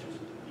favorite pictures.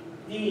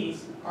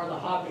 These are the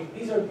hopping.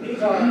 These are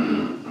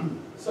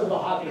some of the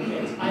hopping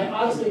kids. I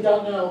honestly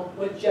don't know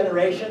what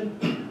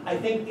generation. I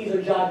think these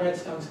are John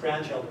Redstone's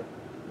grandchildren.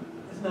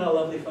 Isn't that a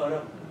lovely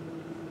photo?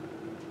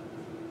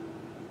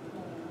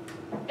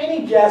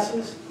 Any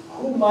guesses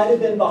who might have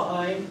been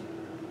behind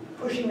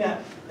pushing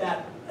that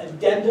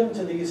addendum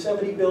to the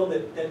Yosemite bill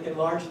that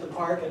enlarged the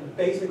park and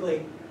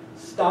basically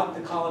stopped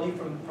the colony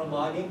from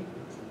logging?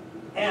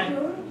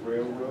 And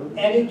Railroad?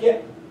 Any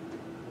guess?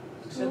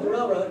 Said the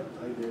railroad.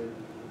 I did.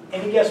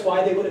 Any guess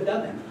why they would have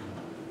done that?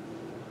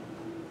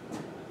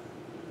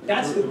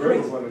 That's the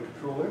crazy. railroad wanted to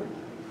control everything.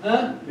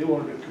 Huh? They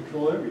wanted to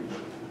control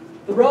everything.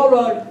 The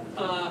railroad.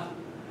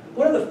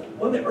 One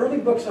of the early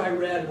books I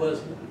read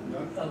was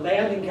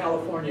Land in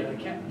California.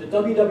 The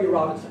W.W.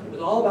 Robinson. It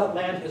was all about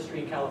land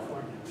history in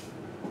California.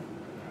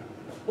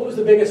 What was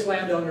the biggest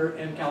landowner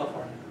in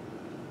California?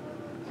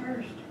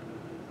 First.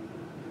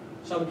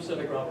 Southern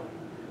Pacific Railroad.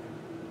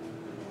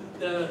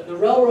 The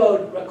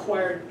railroad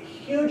required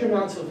huge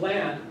amounts of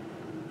land.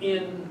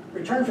 In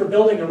return for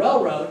building the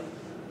railroad,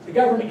 the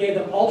government gave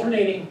them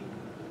alternating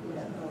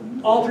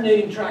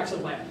tracts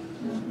of land.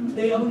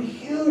 They owned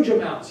huge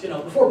amounts,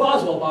 before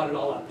Boswell bought it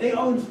all up. They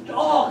owned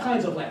all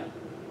kinds of land.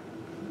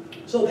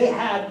 So they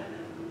had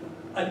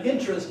an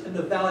interest in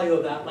the value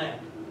of that land.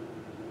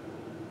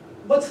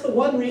 What's the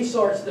one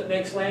resource that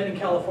makes land in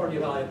California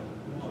valuable?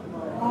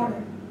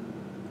 Water.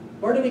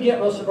 Where do we get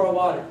most of our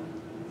water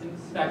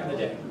back in the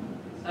day?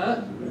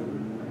 Huh?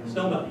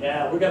 Snowmelt.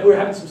 Yeah, we're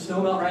having some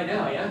snowmelt right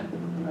now, yeah?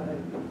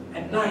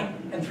 At night,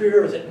 and Three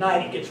Rivers at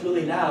night, it gets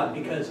really loud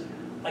because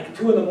like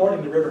 2 in the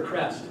morning, the river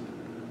crests.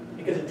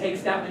 Because it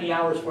takes that many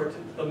hours for it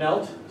to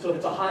melt. So if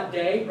it's a hot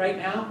day right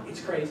now,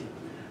 it's crazy.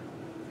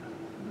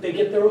 They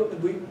get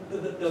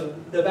the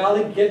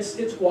valley gets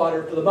its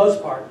water for the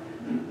most part.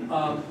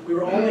 We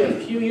were only a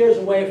few years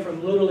away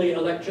from literally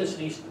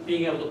electricity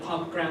being able to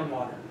pump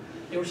groundwater.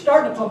 They were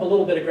starting to pump a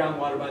little bit of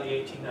groundwater by the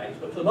 1890s,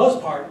 but for the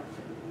most part,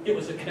 it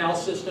was a canal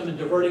system and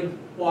diverting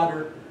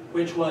water,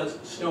 which was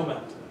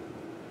snowmelt.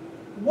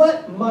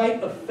 What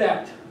might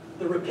affect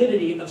the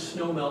rapidity of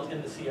snowmelt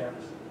in the Sierras?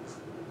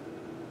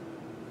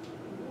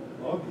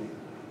 Logging.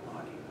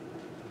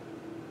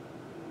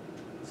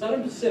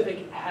 Southern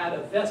Pacific had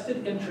a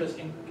vested interest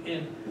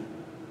in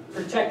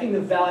protecting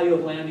the value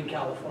of land in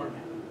California,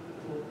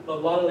 a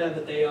lot of land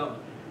that they owned.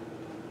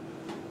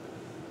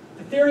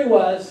 The theory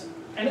was,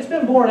 and it's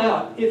been borne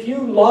out, if you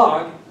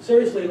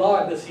seriously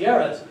log the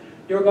Sierras,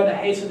 you're going to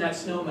hasten that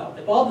snow melt.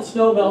 If all the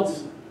snow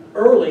melts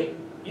early,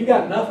 you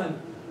got nothing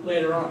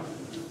later on.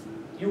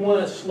 You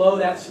want to slow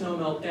that snow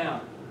melt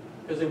down,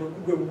 because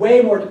we're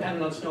way more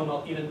dependent on snow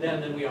melt even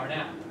then than we are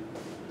now.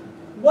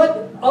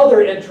 What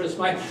other interests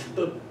might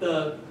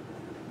the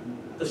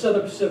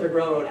Southern Pacific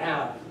Railroad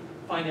have?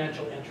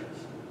 Financial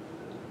interests.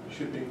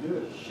 Shipping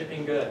goods.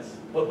 Shipping goods.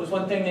 What was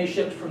one thing they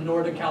shipped from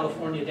Northern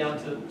California down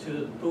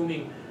to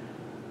booming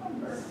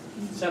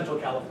Central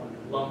California?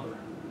 Lumber.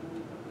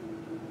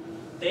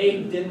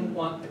 They didn't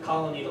want the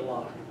colony to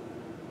lock.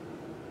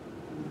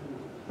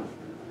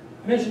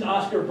 I mentioned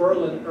Oscar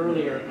Berlin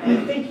earlier, and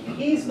I think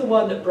he's the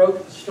one that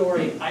broke the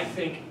story, I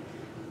think.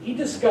 He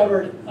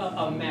discovered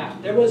a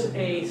map. There was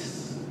a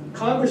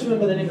congressman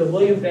by the name of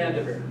William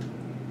Vanderveer.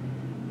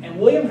 And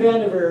William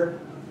Vanderveer,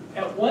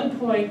 at one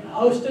point,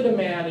 hosted a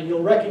man, and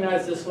you'll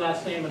recognize this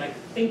last name, and I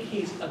think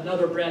he's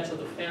another branch of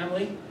the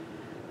family.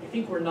 I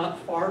think we're not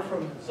far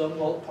from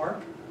Zumwalt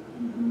Park.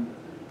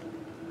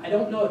 I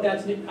don't know if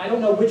that's, I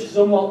don't know which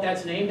Zumwalt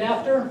that's named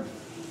after.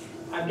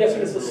 I'm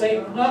guessing it's the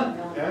same, huh?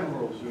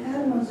 Admirals.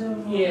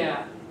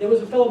 Yeah, there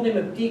was a fellow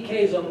named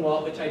D.K.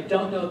 Zumwalt, which I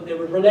don't know, they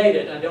were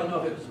related. I don't know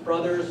if it was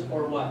brothers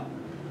or what.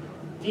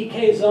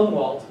 D.K.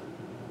 Zumwalt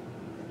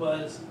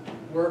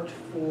worked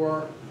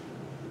for,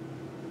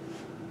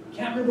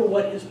 can't remember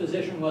what his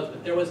position was,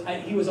 but there was,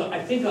 he was, I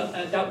think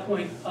at that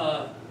point,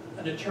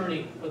 an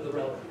attorney for the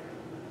railroad.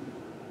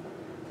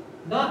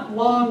 Not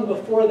long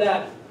before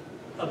that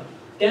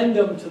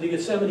addendum to the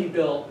Yosemite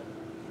bill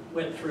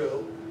went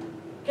through,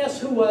 guess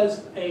who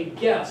was a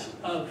guest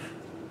of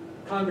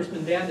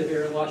Congressman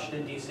Vanderveer in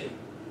Washington, D.C.?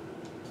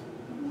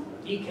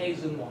 D.K.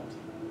 Zumwalt.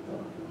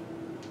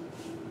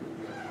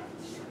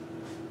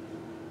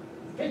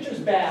 The picture's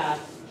bad,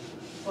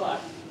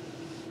 but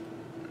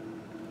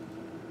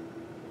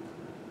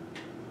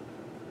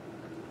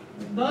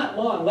not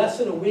long, less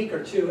than a week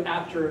or two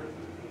after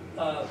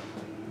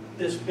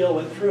this bill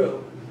went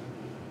through,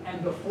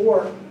 and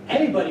before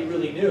anybody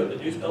really knew, the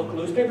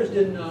newspapers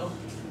didn't know.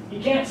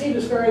 You can't see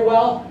this very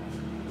well,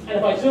 and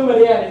if I zoom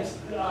it in, it's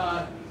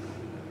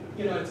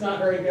you know, it's not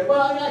very good.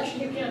 Well,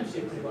 actually, you can see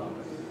it pretty well.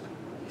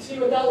 You see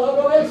what that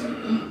logo is?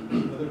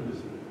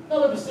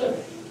 Southern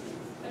Pacific.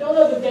 I don't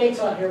know the dates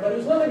on here, but it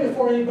was long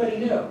before anybody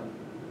knew.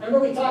 Remember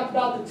we talked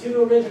about the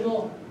two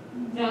original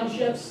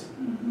townships,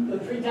 the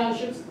three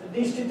townships,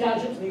 these two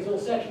townships, these little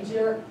sections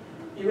here,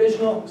 the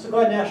original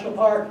Sequoia National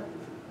Park,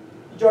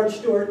 George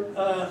Stewart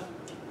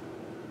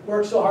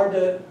worked so hard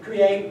to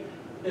create,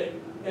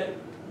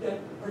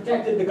 that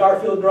protected the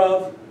Garfield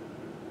Grove.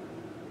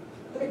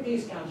 Look at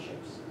these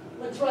townships.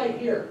 What's right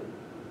here?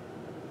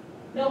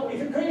 Now, if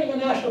you're creating a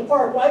national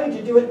park, why would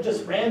you do it in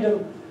just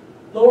random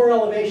lower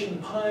elevation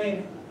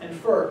pine and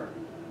fir?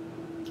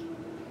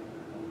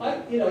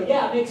 You know,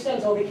 yeah, it makes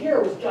sense. Over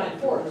here was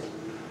giant forest.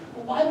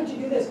 Well, why would you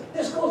do this?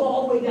 This goes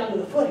all the way down to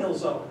the foothill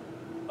zone.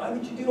 Why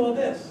would you do all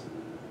this?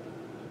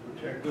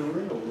 Protect the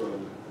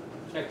railroad.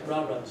 Protect the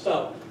railroad.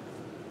 So,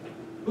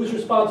 who's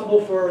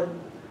responsible for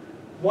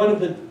one of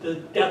the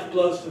death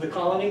blows to the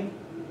colony?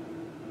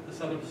 The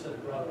Southern Pacific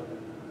Railroad.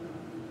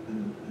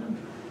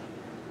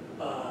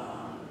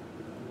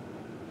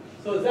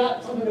 So is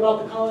that something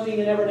about the colony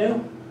you never knew?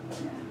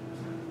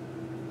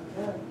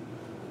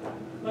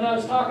 When I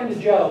was talking to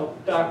Joe,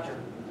 doctor,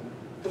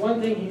 the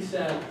one thing he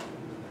said,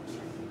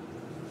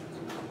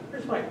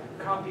 here's my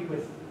copy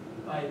with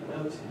my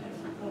notes in it.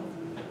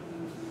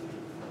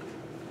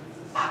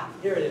 Ah,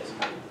 here it is.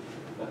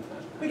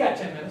 We got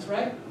 10 minutes,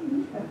 right?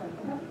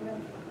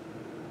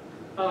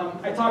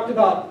 I talked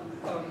about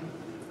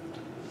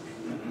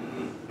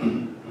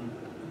the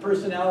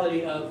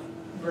personality of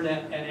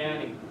Burnett and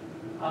Annie.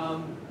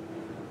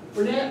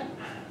 Burnett,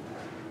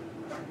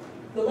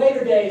 the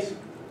later days,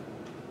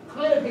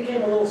 kind of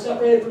became a little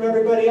separated from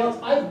everybody else.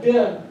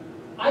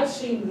 I've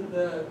seen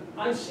the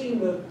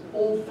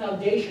old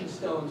foundation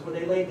stones where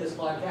they laid this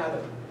log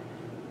cabin.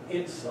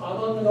 It's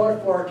on the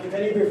North Fork. If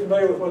any of you are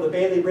familiar with where the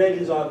Bailey Bridge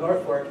is on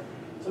North Fork,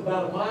 it's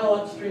about a mile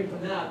upstream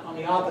from that on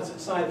the opposite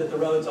side that the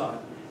road's on.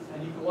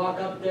 And you can walk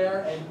up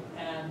there,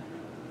 and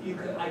you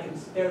can.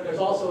 There's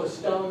also a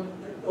stone.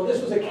 Well,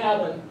 this was a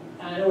cabin,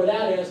 and I know where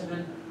that is. And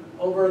then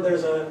over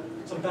there's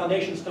some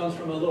foundation stones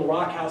from a little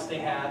rock house they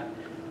had.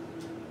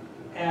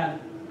 And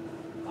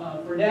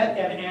Burnett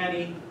and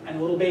Annie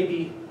and little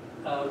baby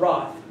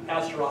Roth,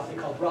 Astaroth, they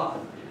called Roth,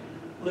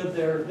 lived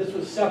there. This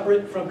was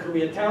separate from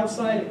Koreatown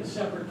side. It was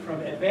separate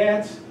from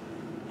Advance.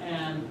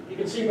 And you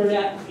can see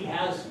Burnett. He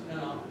has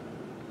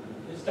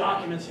his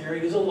documents here.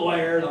 He was a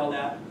lawyer and all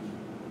that.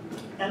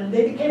 And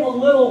they became a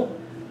little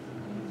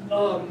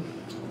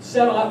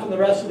set off from the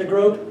rest of the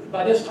group.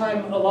 By this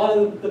time, a lot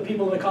of the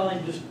people in the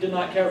colony just did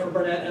not care for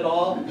Burnett at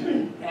all.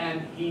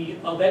 And he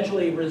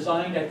eventually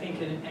resigned, I think,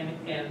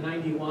 in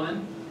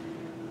 91.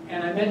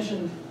 And I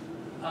mentioned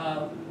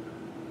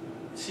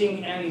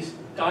seeing Annie's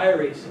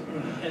diaries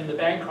in the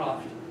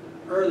Bancroft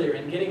earlier,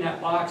 and getting that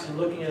box and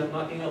looking at them,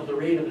 not being able to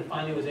read them, and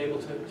finally was able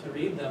to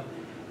read them.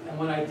 And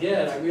when I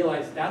did, I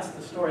realized that's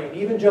the story. And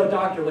even Joe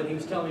Doctor, when he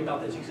was telling me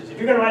about this, he says, if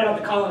you're going to write about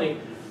the colony,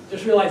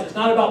 just realize it's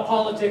not about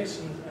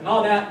politics and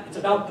all that, it's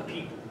about the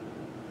people.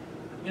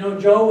 You know,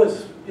 Joe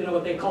was, you know,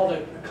 what they called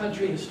a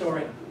country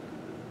historian.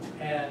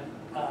 And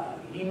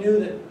he knew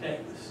that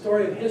the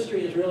story of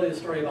history is really the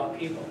story about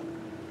people.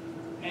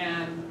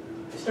 And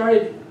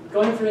started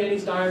going through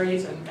Annie's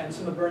diaries and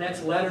some of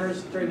Burnett's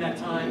letters during that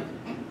time.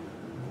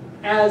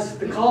 As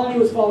the colony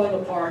was falling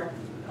apart,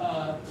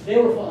 they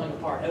were falling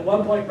apart. At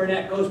one point,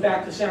 Burnett goes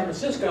back to San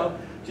Francisco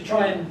to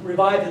try and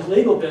revive his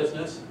legal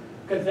business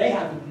because they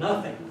have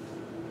nothing,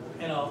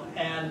 you know.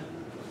 And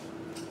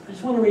I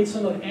just want to read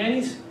some of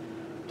Annie's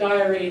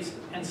diaries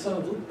and some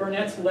of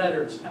Burnett's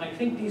letters, and I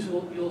think these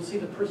you'll see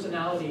the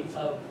personality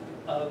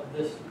of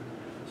this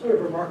sort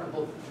of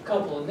remarkable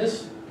couple. And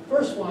this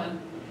first one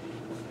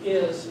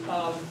is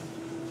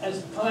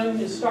as time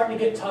is starting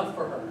to get tough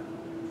for her,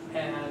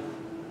 and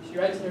she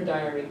writes in her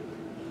diary,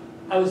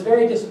 "I was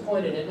very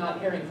disappointed at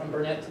not hearing from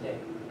Burnett today.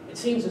 It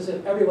seems as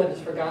if everyone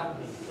has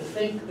forgotten me. To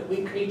think that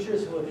we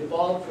creatures who have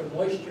evolved from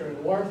moisture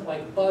and warmth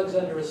like bugs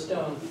under a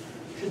stone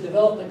should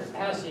develop the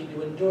capacity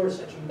to endure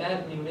such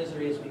maddening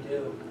misery as we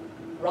do.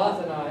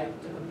 Roth and I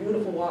took a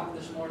beautiful walk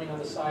this morning on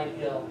the side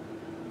hill.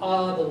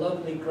 Ah, the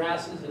lovely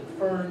grasses and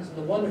ferns and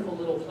the wonderful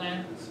little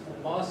plants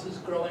and mosses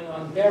growing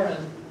on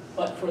barren,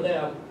 but for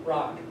them,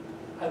 rock.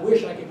 I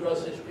wish I could grow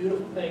such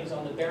beautiful things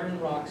on the barren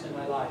rocks in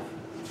my life."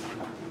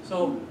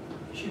 So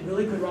she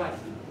really could write,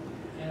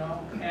 you know,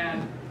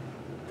 and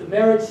the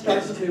marriage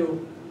starts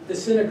to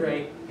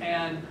disintegrate,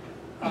 and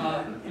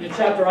in a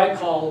chapter I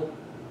call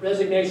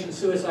Resignation,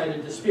 Suicide,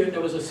 and Dispute, there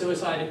was a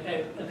suicide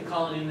at the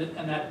colony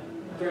and that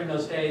during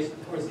those days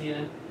towards the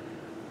end.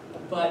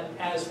 But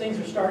as things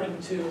are starting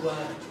to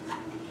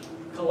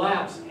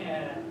collapse,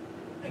 and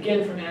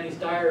again from Annie's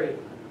diary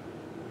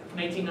from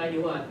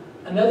 1891,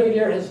 "Another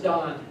year has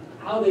dawned.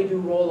 How they do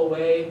roll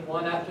away,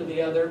 one after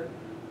the other.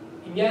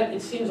 And yet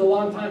it seems a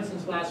long time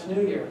since last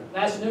New Year.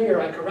 Last New Year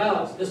I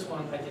caroused, this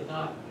one I did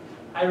not.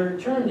 I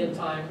returned in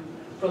time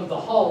from the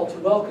hall to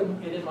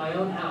welcome it in my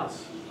own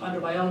house, under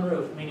my own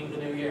roof," meaning the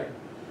New Year.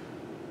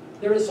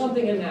 There is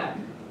something in that.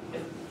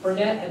 If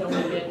Burnett had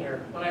only been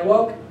here. When I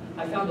woke,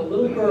 I found a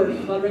little bird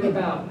fluttering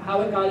about.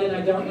 How it got in,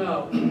 I don't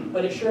know,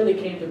 but it surely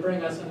came to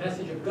bring us a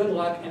message of good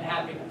luck and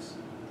happiness.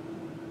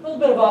 A little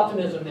bit of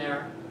optimism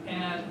there.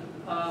 And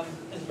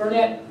as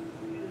Burnett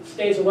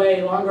stays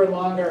away longer and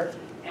longer,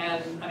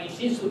 and I mean,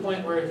 she's to the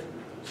point where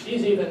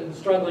she's even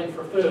struggling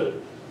for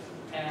food.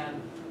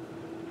 And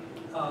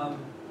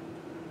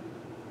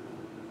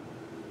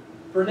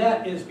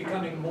Burnett is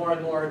becoming more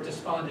and more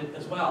despondent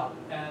as well.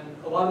 And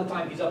a lot of the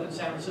time he's up in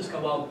San Francisco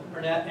while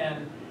Burnett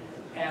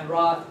and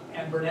Roth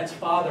and Burnett's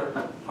father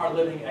are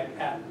living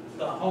at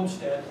the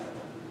homestead,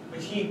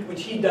 which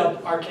he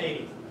dubbed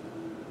Arcady.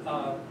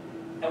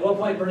 At one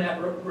point Burnett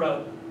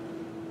wrote,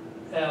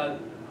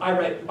 I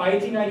write, "By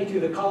 1892,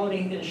 the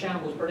colony in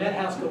shambles. Burnett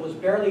Haskell was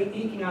barely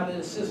eking out an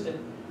existence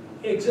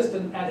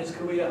at his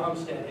Kaweah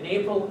homestead. In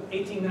April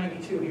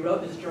 1892, he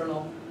wrote in his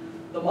journal,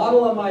 'The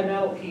model on my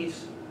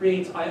mantelpiece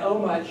reads, I owe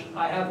much,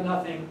 I have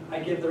nothing, I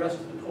give the rest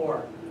to the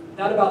poor.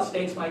 That about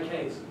states my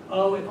case.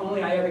 Oh, if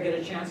only I ever get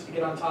a chance to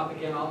get on top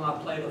again, I'll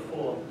not play the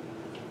fool.'"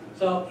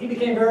 So he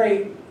became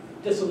very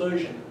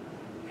disillusioned.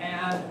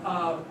 And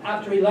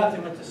after he left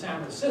and went to San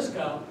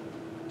Francisco,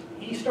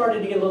 he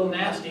started to get a little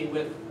nasty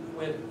with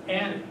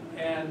Annie.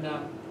 And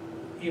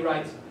he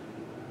writes,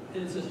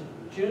 this is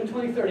June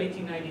 23rd,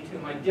 1892,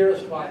 "My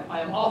dearest wife,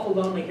 I am awful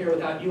lonely here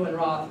without you and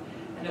Roth,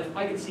 and if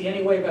I could see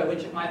any way by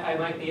which I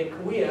might be at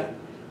Kaweah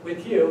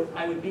with you,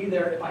 I would be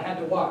there if I had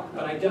to walk,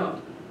 but I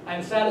don't. I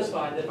am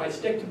satisfied that if I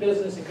stick to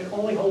business and could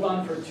only hold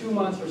on for 2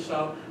 months or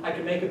so, I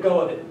could make a go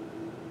of it."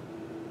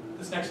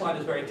 This next line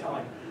is very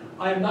telling.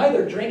 "I am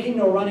neither drinking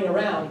nor running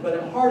around, but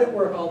am hard at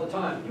work all the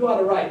time. You ought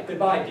to write,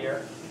 goodbye,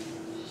 dear."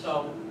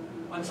 So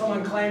when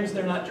someone claims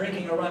they're not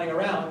drinking or running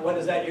around, what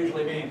does that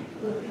usually mean?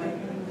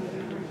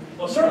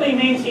 Well, it certainly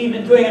means he's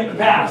been doing it in the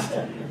past.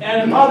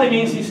 And it probably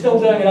means he's still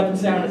doing it up in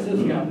San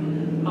Francisco.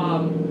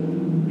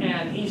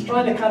 And he's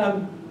trying to kind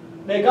of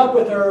make up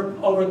with her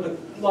over the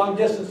long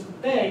distance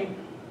thing.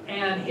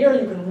 And here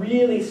you can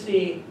really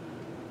see,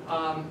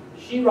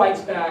 she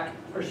writes back,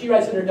 or she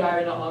writes in her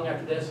diary not long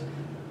after this,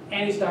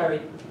 Annie's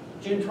diary,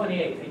 June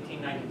 28th,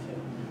 1892.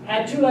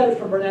 "Had 2 letters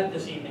from Burnett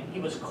this evening. He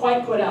was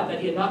quite put out that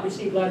he had not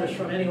received letters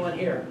from anyone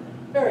here.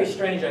 Very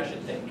strange, I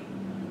should think."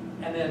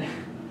 And then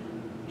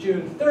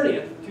June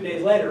 30th, 2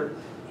 days later,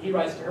 he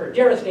writes to her,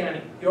 "Dearest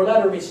Annie, your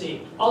letter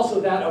received.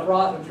 Also that of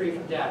Roth and free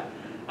from debt.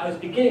 I was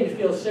beginning to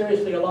feel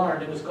seriously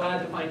alarmed and was glad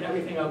to find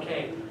everything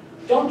okay.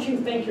 Don't you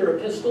think your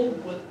epistle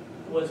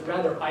was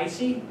rather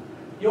icy?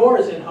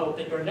 Yours in hope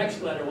that your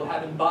next letter will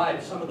have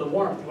imbibed some of the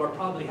warmth you are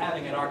probably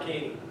having at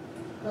Arcady."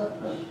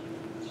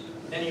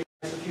 Then he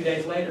writes a few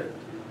days later,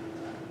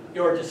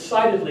 "Your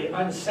decidedly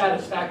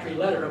unsatisfactory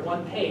letter of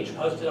 1 page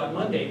posted on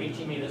Monday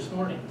reaching me this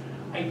morning.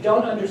 I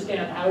don't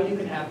understand how you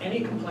can have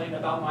any complaint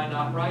about my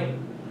not writing.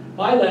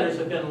 My letters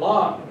have been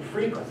long and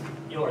frequent.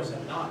 Yours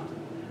have not.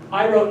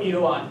 I wrote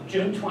you on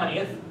June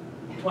 20th,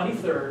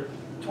 23rd,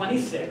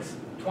 26th,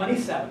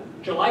 27th,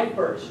 July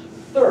 1st,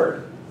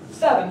 3rd,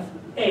 7th,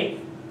 8th,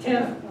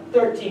 10th,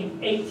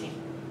 13th, 18th.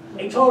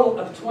 A total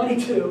of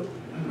 22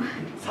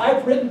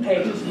 Typewritten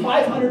pages,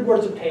 500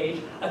 words a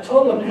page, a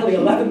total of nearly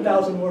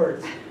 11,000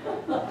 words.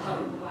 Do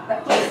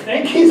you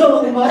think he's a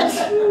little much?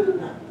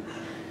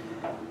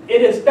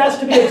 It is best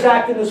to be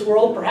exact in this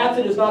world. Perhaps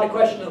it is not a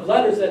question of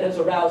letters that has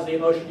aroused the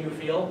emotion you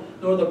feel,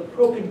 nor the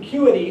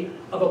propinquity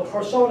of a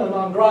persona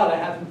non grata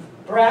have,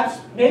 perhaps,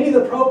 maybe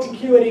the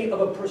propinquity of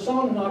a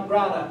persona non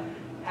grata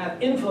have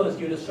influenced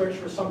you to search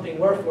for something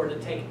wherefore to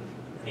take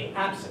the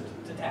absent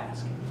to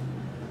task.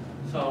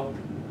 So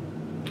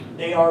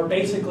they are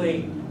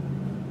basically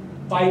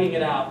fighting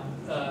it out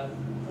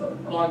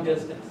long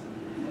distance.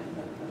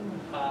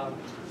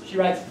 She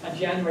writes on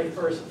January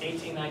 1st,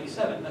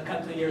 1897, a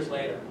couple of years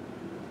later.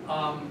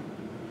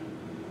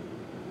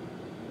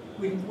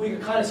 We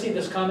could kind of see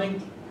this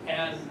coming,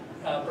 and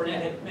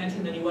Burnett had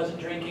mentioned that he wasn't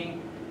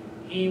drinking.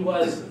 He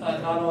was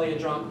not only a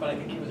drunk, but I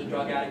think he was a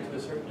drug addict to a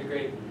certain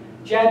degree.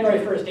 January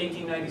 1st,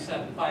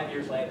 1897, 5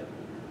 years later.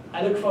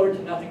 I look forward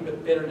to nothing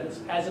but bitterness.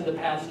 As in the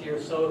past year,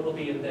 so it will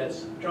be in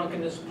this.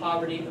 Drunkenness,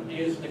 poverty,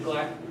 abuse,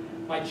 neglect.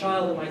 My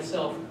child and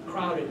myself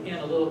crowded in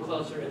a little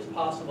closer as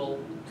possible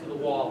to the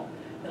wall.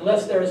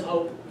 Unless there is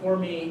hope for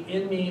me,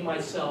 in me,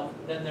 myself,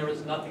 then there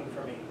is nothing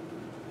for me.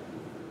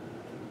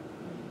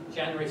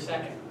 January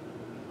 2nd.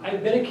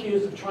 I've been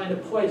accused of trying to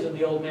poison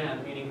the old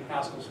man, meaning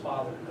Haskell's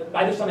father.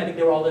 By this time, I think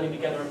they were all living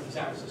together in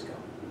San Francisco.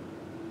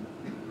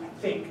 I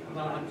think. I'm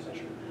not 100%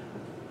 sure.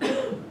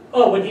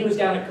 Oh, when he was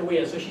down at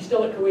Kaweah, so she's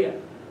still at Kaweah.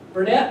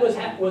 Burnett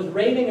was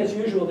raving as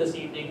usual this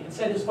evening and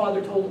said his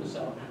father told him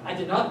so. I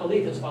did not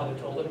believe his father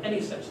told him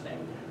any such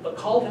thing, but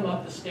called him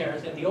up the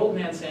stairs, and the old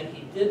man said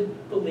he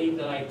did believe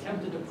that I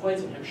attempted to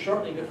poison him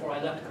shortly before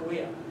I left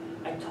Kaweah.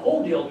 I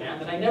told the old man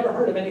that I never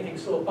heard of anything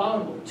so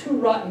abominable. 2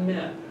 rotten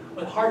men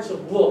with hearts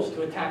of wolves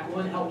to attack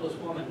one helpless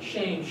woman.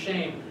 Shame,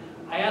 shame.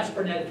 I asked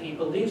Burnett if he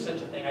believed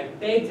such a thing. I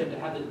begged him to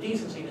have the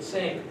decency to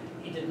say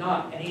he did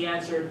not, and he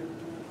answered,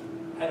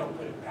 I don't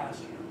put it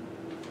past you.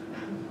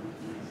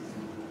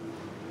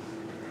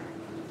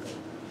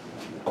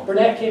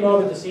 Burnett came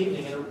over this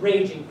evening in a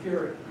raging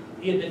fury.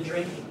 He had been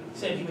drinking. He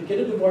said he would get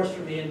a divorce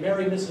from me and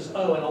marry Mrs.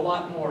 O and a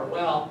lot more.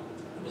 Well,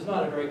 it was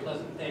not a very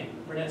pleasant thing.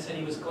 Burnett said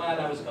he was glad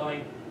I was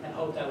going and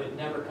hoped I would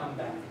never come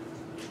back.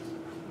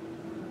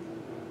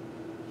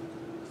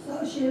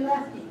 So she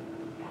left him.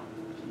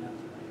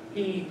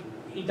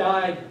 He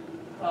died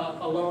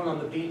alone on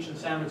the beach in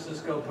San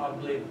Francisco,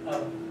 probably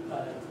of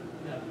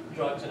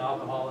drugs and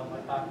alcohol and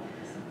whatnot.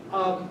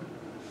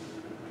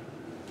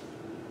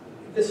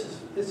 This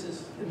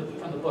is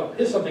from the book.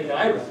 This is something that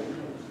I wrote.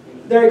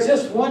 There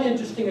exists one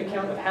interesting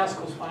account of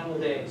Haskell's final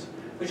days,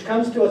 which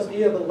comes to us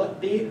via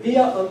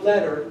a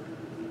letter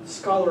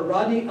scholar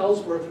Rodney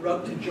Ellsworth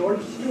wrote to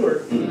George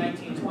Stewart in the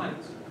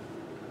 1920s.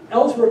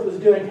 Ellsworth was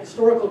doing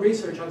historical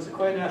research on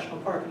Sequoia National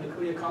Park in the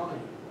Kaweah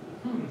Colony.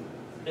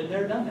 Been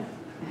there, done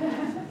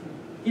that.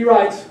 He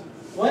writes,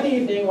 one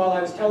evening while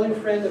I was telling a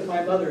friend of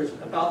my mother's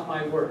about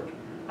my work,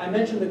 I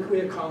mentioned the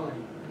Kaweah Colony.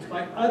 To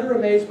my utter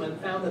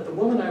amazement, found that the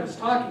woman I was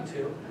talking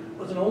to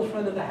was an old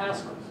friend of the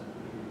Haskells.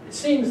 It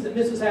seems that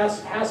Mrs.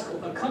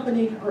 Haskell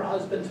accompanied her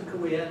husband to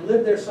Kaweah and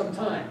lived there some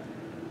time,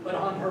 but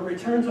on her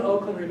return to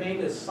Oakland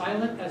remained as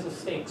silent as a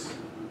sphinx.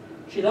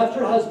 She left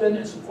her husband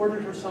and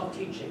supported herself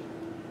teaching.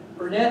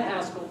 Burnett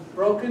Haskell,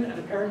 broken and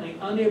apparently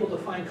unable to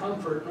find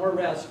comfort nor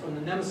rest from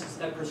the nemesis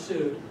that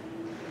pursued,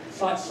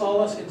 sought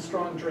solace in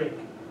strong drink.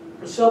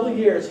 For several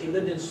years he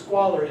lived in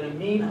squalor in a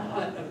mean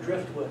hut of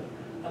driftwood,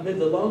 amid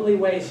the lonely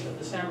waste of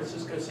the San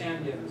Francisco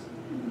sand dunes.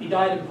 He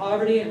died in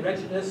poverty and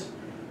wretchedness,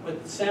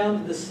 with the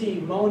sound of the sea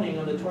moaning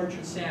on the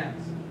tortured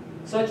sands.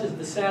 Such is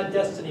the sad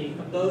destiny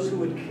of those who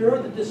would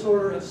cure the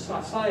disorder of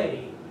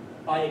society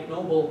by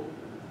ignoble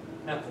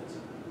methods.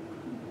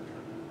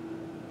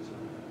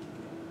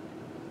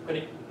 I'm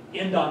going to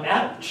end on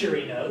that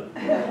cheery note.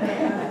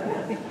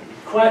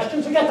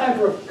 Questions? We got time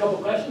for a couple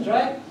of questions,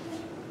 right?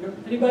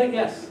 Anybody?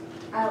 Yes?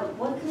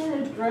 What kind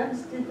of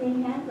drugs did they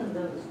have in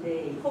those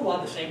days? A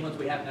lot of the same ones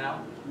we have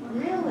now.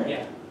 Really?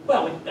 Yeah.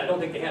 Well, I don't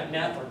think they had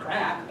meth or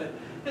crack, but,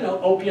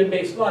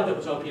 opium-based. A lot of it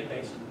was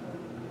opium-based.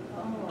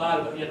 A lot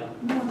of it,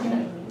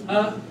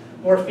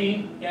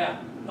 Morphine?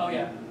 Yeah. Oh,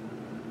 yeah.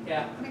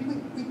 Yeah. I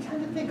mean, we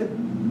tend to think of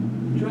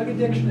drug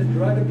addiction and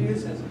drug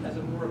abuse as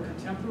a more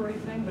contemporary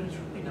thing, but it's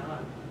really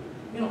not.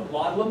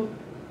 Laudanum.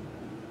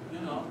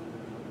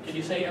 Can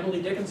you say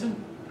Emily Dickinson?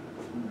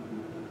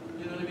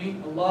 You know what I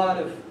mean? A lot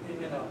of,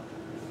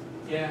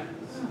 yeah.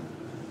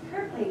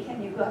 Currently,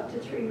 can you go up to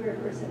Three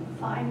Rivers and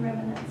find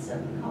remnants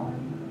of the colony?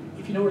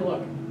 If you know where to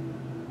look.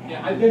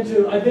 Yeah, I've been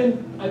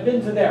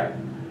to there,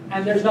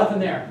 and there's nothing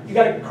there. You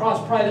got to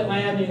cross private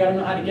land. You got to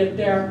know how to get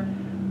there.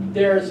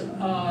 There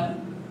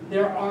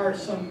are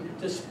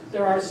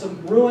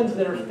some ruins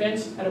that are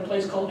fenced at a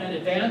place called An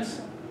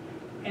Advance,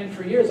 and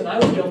for years, and I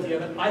was guilty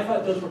of it, I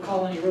thought those were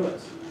colony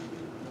ruins.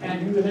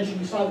 And you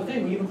mentioned you saw the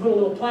thing. We even put a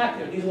little plaque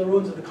there. These are the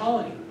ruins of the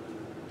colony.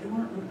 They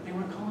weren't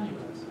colony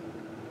ruins.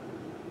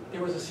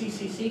 There was a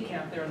CCC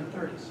camp there in the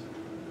 30s.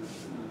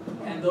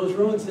 And those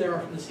ruins there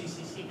are from the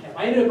CCC camp.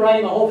 I ended up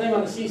writing the whole thing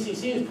on the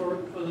CCCs for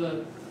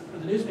the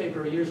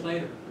newspaper years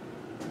later.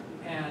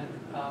 And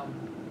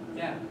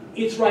Yeah,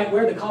 it's right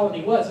where the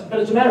colony was. But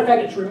as a matter of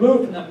fact, it's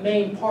removed from the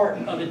main part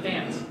of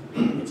Advance.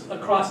 It's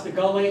across the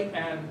gully,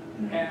 and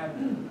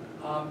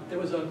there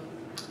was an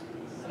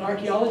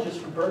archaeologist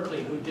from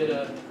Berkeley who did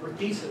her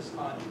thesis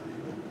on it.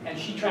 And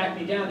she tracked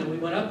me down, and we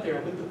went up there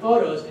with the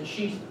photos, and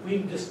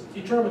we just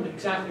determined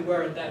exactly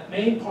where that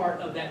main part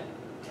of that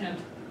tent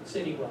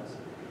city was.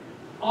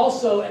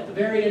 Also, at the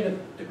very end of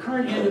the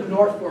current end of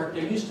North Fork,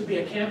 there used to be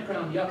a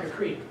campground, Yucca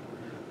Creek,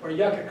 where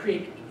Yucca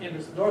Creek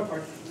enters the North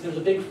Fork. There's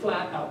a big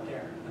flat out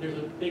there. There's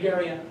a big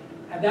area,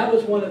 and that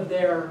was one of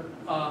their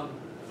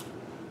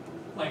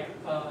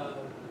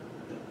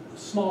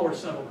smaller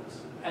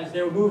settlements as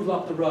they were moved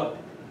up the road.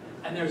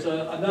 And there's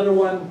another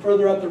one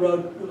further up the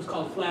road. It was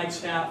called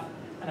Flagstaff,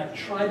 and I've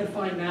tried to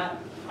find that.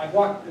 I've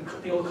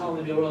walked the old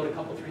Colony Road a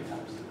couple, 3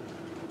 times.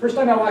 First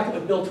time I walked it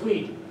with Bill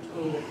Tweed.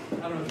 Who,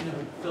 I don't know if you know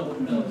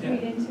who Bill is. We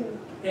did too.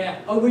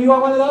 Yeah. Oh, were you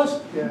on one of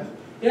those? Yeah.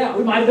 Yeah,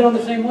 we might have been on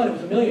the same one. It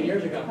was a million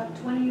years ago. About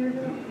 20 years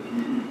ago.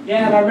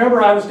 Yeah, and I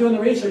remember I was doing the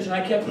research, and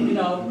I kept,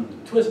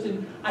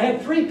 twisting. I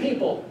had three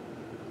people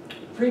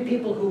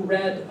who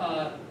read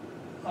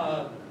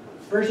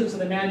versions of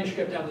the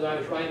manuscript as I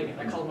was writing it.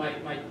 I called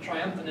my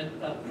triumphant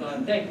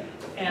thing.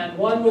 And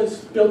one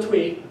was Bill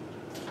Tweed,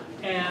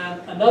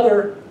 and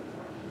another,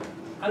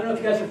 I don't know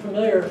if you guys are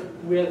familiar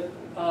with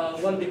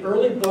one of the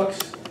early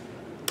books.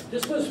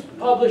 This was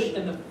published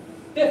in the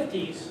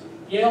 50s,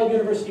 Yale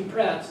University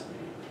Press.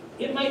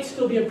 It might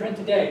still be in print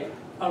today.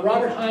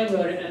 Robert Hine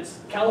wrote it, and it's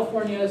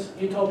California's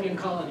Utopian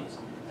Colonies.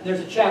 And there's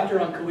a chapter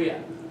on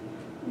Kaweah.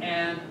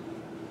 And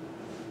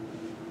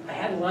I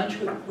had lunch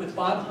with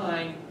Bob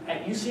Hine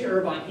at UC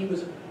Irvine. He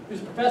was a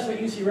professor at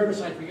UC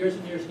Riverside for years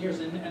and years and years,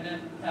 and then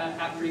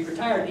after he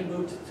retired, he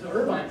moved to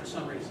Irvine for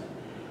some reason.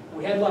 And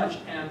we had lunch,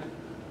 and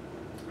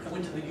I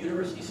went to the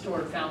university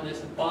store and found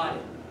this and bought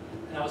it.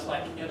 And I was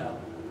like,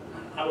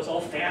 I was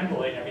all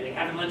fanboy and everything,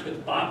 having lunch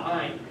with Bob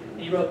Hine.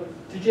 And he wrote,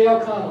 to J.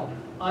 O'Connell,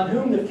 on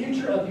whom the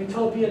future of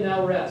utopia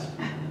now rests.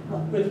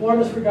 With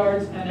warmest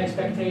regards and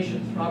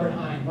expectations, Robert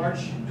Hine,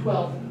 March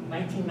 12,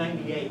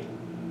 1998.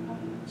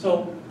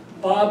 So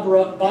Bob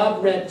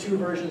read 2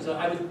 versions.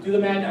 I would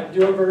do I would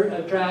do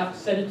a draft,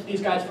 send it to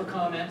these guys for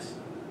comments,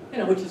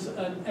 which is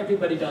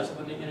everybody does it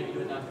when they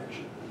interview in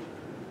nonfiction.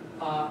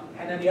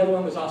 And then the other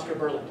one was Oscar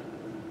Berland,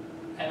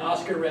 and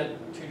Oscar read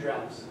 2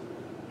 drafts.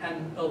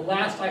 And the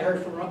last I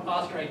heard from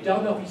Oscar, I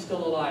don't know if he's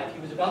still alive. He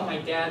was about my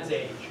dad's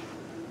age,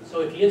 so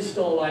if he is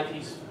still alive,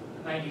 he's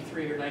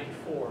 93 or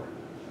 94.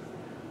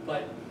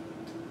 But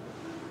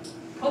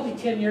probably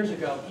 10 years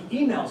ago,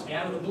 he emails me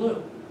out of the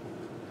blue.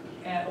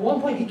 And at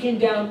one point he came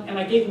down, and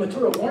I gave him a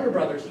tour of Warner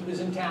Brothers. He was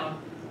in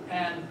town,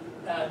 and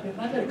it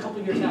might have been a couple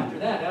of years after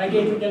that. And I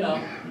gave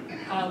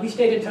him, we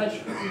stayed in touch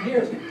for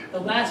years. The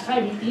last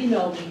time he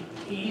emailed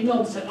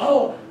and said,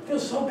 oh, I feel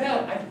so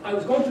bad. I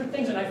was going through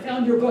things, and I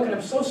found your book, and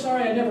I'm so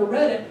sorry I never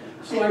read it.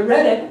 So I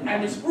read it,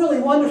 and it's really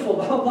wonderful,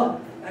 blah, blah, blah.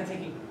 And I'm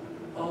thinking,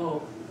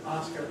 oh,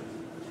 Oscar,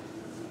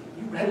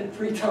 you read it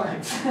 3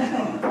 times.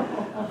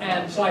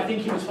 And so I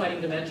think he was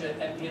fighting dementia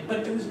at the end.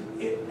 But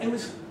it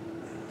was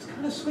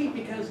kind of sweet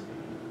because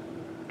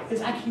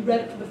it's actually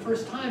read it for the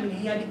first time, and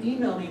he had to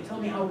email me and tell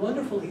me how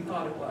wonderful he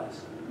thought it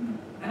was.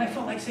 And I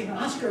felt like saying,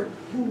 Oscar,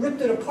 you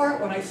ripped it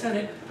apart when I sent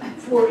it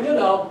for,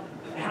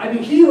 I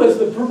mean, he was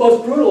the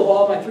most brutal of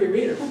all my 3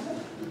 readers.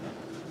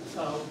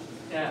 So,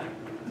 yeah.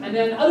 And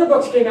then other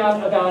books came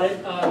out about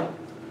it.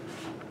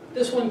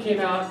 This one came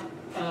out,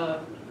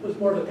 was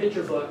more of a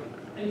picture book.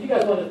 And if you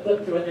guys want to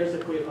flip through it, there's the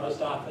Kaweah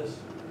Post Office.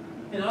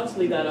 And I'll just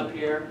leave that up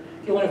here.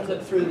 If you want to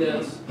flip through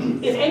this.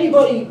 If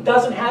anybody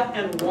doesn't have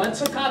and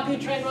wants a copy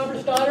of Train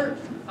Robber's Daughter,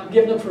 I'm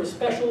giving them for a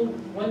special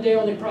 1-day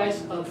only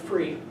price of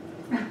free.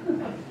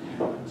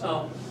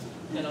 So,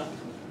 no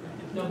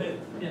big,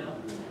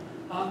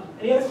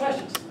 any other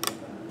questions?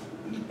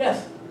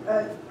 Yes?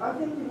 I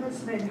think you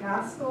mentioned the name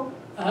Haskell.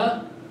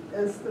 Uh-huh.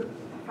 Is the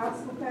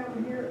Haskell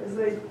family here, is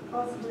they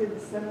possibly a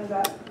descendant of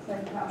that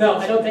same Haskell? No,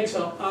 I don't think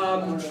so.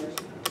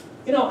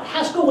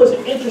 Haskell was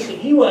interesting.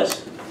 He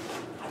was,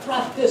 I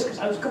brought this because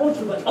I was going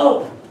through, but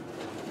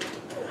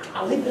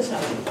I'll leave this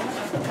out. I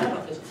forgot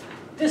about this.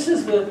 This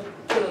is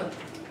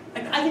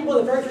I think one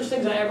of the very first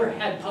things I ever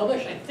had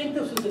published. I think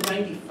this was in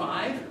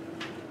 '95,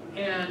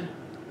 and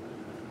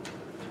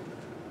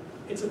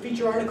it's a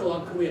feature article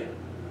on Kaweah.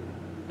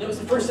 That was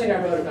the first thing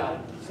I wrote about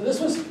it. So this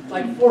was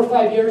like 4 or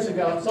 5 years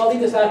ago. So I'll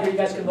leave this out here. You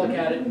guys can look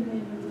at it.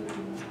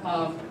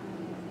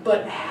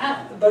 But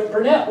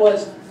Burnett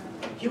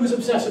he was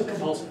obsessive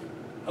compulsive.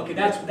 Okay,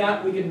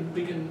 that we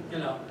can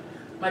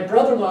My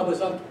brother-in-law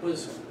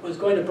was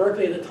going to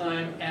Berkeley at the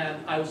time, and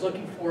I was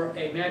looking for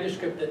a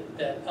manuscript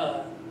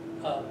that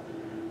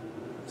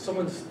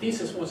someone's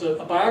thesis was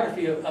a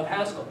biography of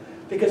Haskell,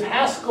 because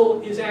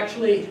Haskell is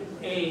actually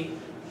a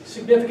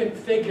significant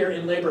figure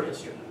in labor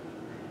history.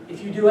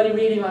 If you do any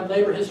reading on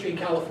labor history in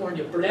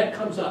California, Burnett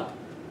comes up.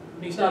 I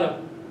mean, he's not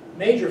a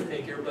major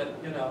figure, but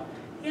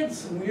he had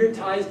some weird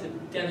ties to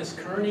Dennis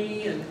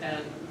Kearney, and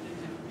if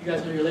you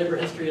guys know your labor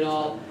history at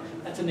all,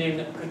 that's a name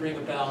that could ring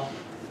a bell.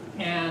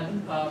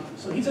 And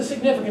so he's a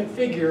significant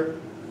figure,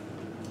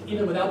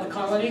 even without the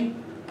colony.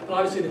 Well,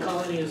 obviously the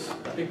colony is a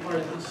big part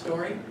of the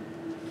story.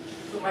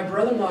 But my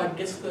brother-in-law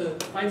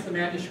finds the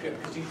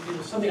manuscript because it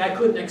was something I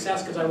couldn't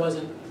access because I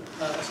wasn't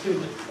a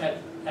student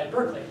at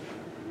Berkeley.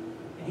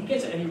 And he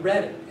gets it and he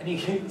read it and he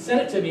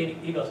sent it to me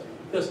and he goes,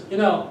 you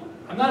know,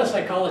 I'm not a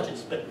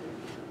psychologist, but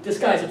this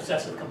guy's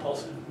obsessive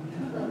compulsive.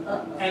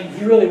 And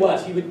he really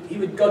was. He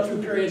would go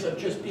through periods of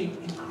just being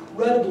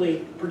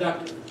incredibly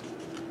productive.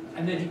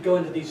 And then he'd go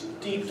into these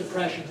deep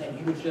depressions and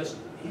he would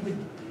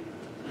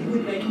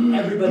make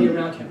everybody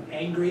around him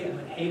angry and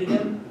hated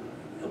him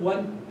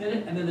one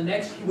minute, and then the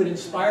next he would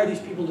inspire these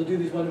people to do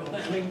these wonderful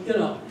things. I mean, you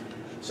know,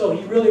 so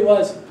he really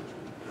was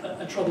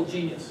a troubled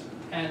genius.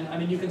 And I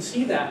mean, you can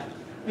see that.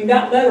 I mean,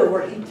 that letter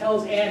where he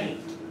tells Annie,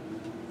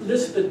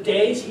 lists the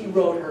days he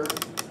wrote her,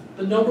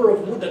 the number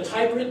of, the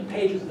typewritten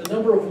pages, the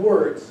number of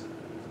words,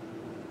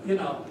 you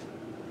know,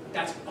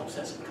 that's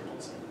obsessive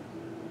compulsive.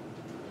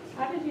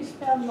 How did you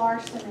spell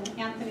Larson and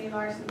Anthony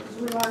Larson? Because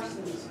we're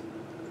Larsons.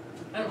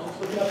 I don't know,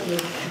 look it up in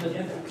the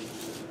index.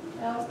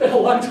 Well, It's been a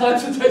long time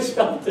since I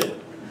spelled it.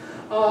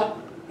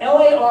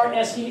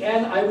 Larsen,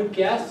 I would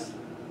guess.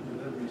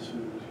 That'd be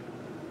Swedish.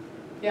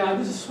 Yeah,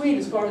 this is Swede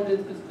as far as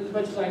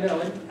much as I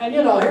know. And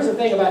you know, here's the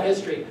thing about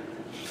history.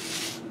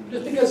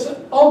 Just because,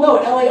 oh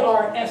no,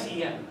 Larsen.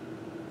 Is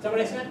that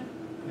what I said?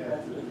 Yeah.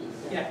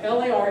 Yeah,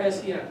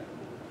 Larsen.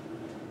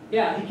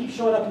 Yeah, he keeps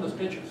showing up in those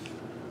pictures.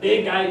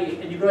 Big guy,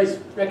 and you always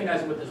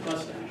recognize him with his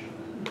mustache.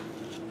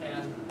 And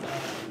anyway.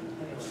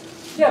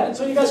 Yeah, and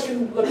so you guys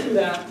can look through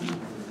that.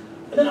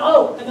 And then,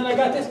 and then I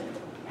got this.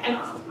 And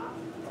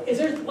is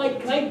there,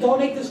 like, can I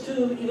donate this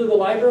to either the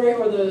library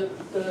or the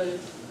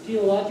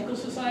Genealogical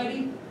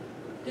Society?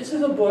 This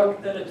is a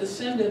book that a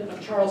descendant of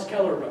Charles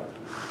Keller wrote.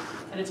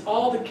 And it's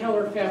all the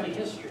Keller family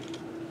history.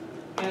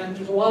 And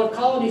there's a lot of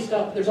colony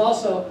stuff. There's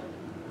also,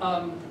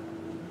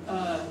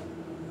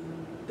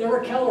 there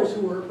were Kellers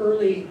who were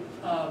early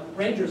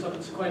rangers up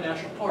in Sequoia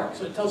National Park.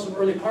 So it tells some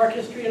early park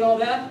history and all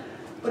that.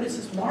 But it's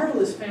this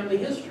marvelous family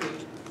history.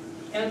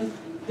 And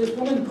this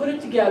woman put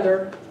it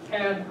together,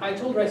 and I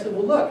told her, I said,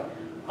 well, look,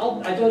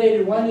 I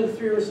donated one to the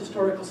Three Rivers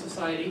Historical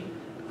Society.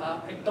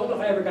 I don't know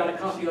if I ever got a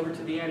copy over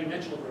to the Annie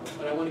Mitchell room,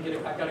 but I want to get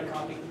it. I got a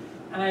copy.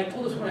 And I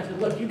told this woman, I said,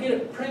 look, you get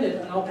it printed,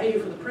 and I'll pay you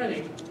for the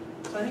printing.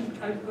 So I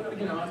think, I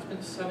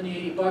spent 70,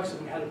 80 bucks,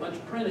 and we had a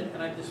bunch printed,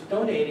 and I'm just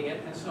donating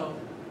it. And so,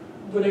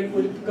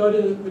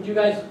 would you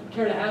guys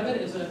care to have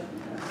it as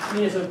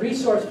a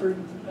resource for,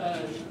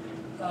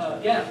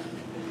 yeah.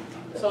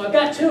 So I've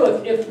got two.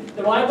 If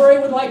the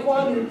library would like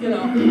one, you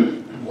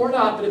know, or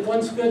not, but if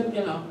one's good,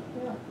 you know.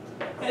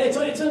 And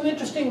it's an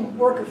interesting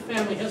work of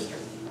family history.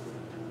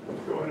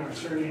 Go in our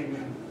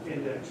surname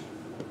index.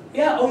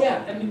 Yeah, oh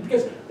yeah, and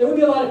because there would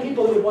be a lot of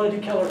people that would want to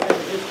do Keller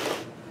family history.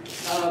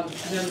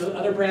 And then the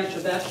other branch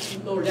of that,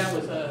 lower down,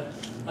 was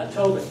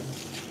Tobin.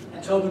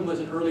 And Tobin was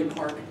an early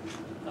park.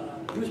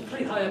 He was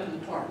pretty high up in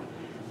the park.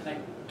 And I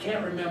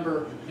can't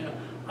remember, you know.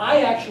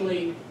 I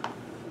actually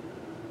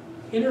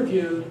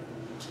interviewed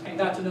and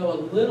got to know a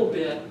little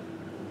bit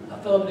a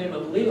fellow by the name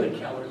of Leland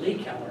Keller, Lee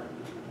Keller.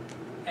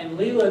 And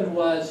Leland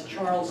was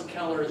Charles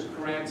Keller's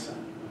grandson.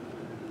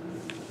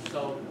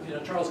 So, you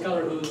know, Charles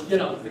Keller, who, you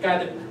know, the guy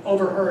that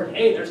overheard,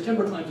 hey, there's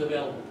timber claims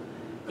available,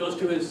 goes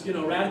to his, you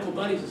know, radical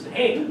buddies and says,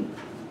 hey,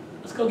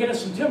 let's go get us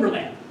some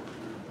timberland.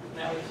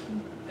 And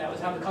that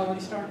was how the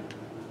colony started.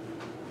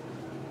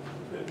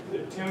 The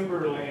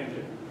timberland,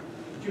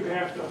 did you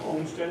have to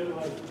homestead it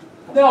like?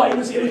 No, it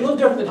was a little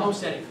different than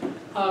homesteading.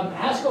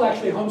 Haskell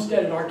actually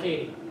homesteaded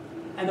Arcady.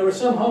 And there were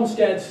some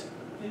homesteads,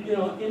 you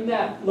know, in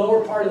that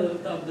lower part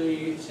of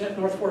the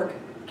North Fork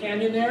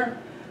Canyon there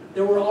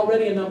were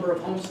already a number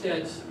of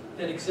homesteads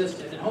that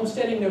existed. And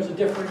homesteading, there was a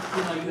different,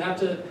 you know, you have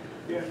to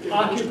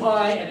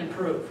occupy and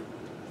improve.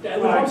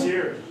 5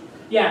 years.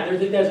 Yeah,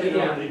 there's a,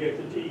 yeah. You get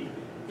the deed.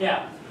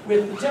 Yeah.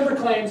 With the timber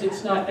claims,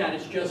 it's not that.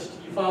 It's just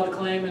you file the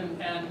claim and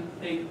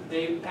they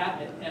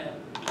patent it. And,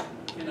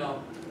 you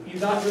know, you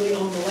not really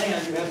own the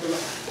land. You have to.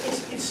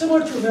 It's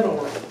similar to a mineral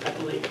right, I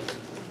believe.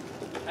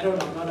 I don't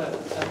know. I'm not a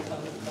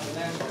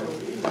land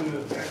code. Even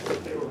the fact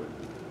that they were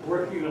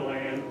working the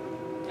land,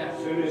 Yeah. as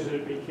soon as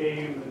it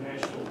became a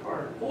national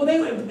park. Well,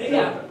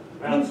 yeah.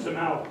 Bounced them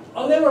out.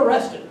 Oh, they were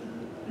arrested.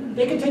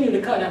 They continued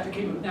to cut after it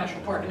became a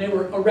national park, and they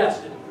were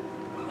arrested.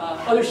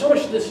 There's so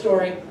much to this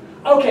story.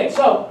 Okay,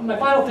 so my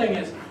final thing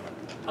is,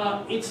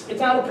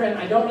 it's out of print.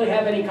 I don't really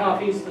have any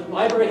copies. The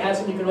library has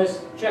them. You can always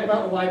check them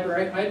out in the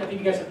library. Right? I think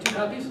you guys have 2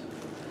 copies.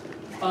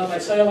 My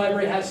cellular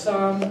library has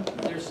some.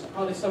 There's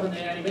probably some in the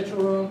Annie Mitchell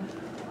room.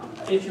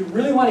 If you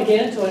really want to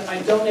get into it,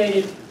 I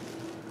donated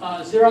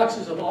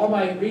Xeroxes of all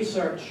my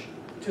research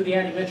to the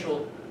Annie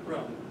Mitchell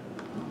room.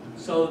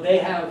 So they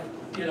have,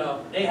 you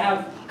know, they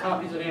have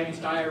copies of Annie's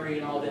diary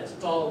and all this.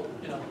 It's all,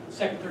 you know,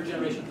 2nd, 3rd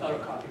generation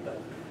photocopy.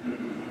 But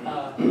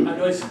I'd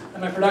always,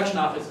 in my production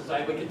offices,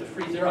 I would get the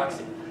free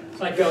Xeroxing.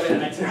 So I'd go in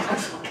and I'd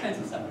Xerox all kinds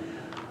of stuff.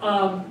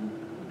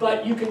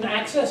 But you can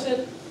access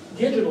it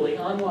digitally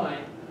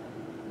online.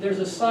 There's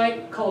a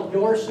site called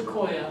Your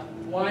Sequoia,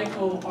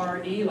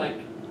 Y-O-R-E, like,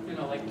 you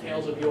know, like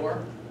Tales of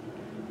Yore.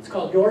 It's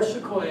called Your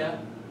Sequoia.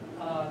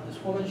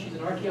 this woman, she's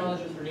an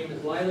archaeologist, her name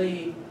is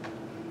Lily,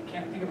 I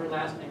can't think of her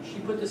last name. She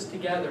put this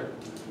together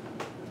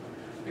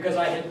because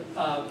I had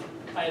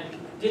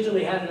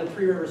digitally had it on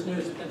Three Rivers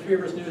News, and Three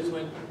Rivers News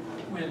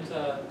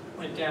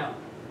went down.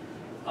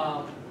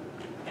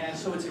 And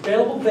so it's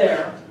available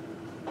there,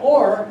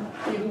 or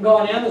you can go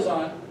on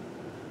Amazon,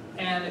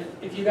 and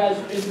if you guys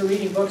are into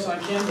reading books on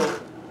Kindle,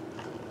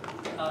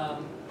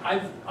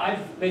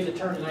 I've made the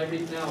turn and I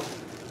read now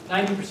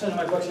 90% of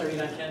my books I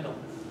read on Kindle.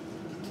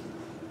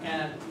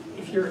 And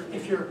if you're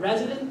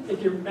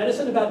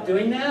reticent about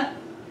doing that,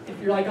 if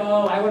you're like,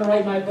 oh, I want to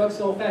write my books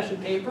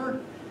old-fashioned paper,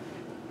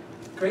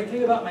 the great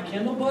thing about my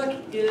Kindle book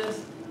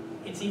is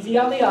it's easy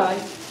on the eye.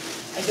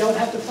 I don't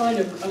have to find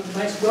a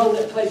nice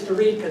well-lit place to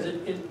read because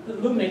it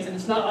illuminates, and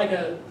it's not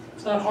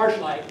harsh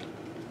light.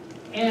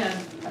 And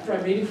after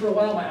I'm reading for a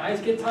while, my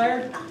eyes get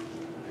tired, I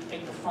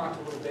make the font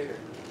a little bigger.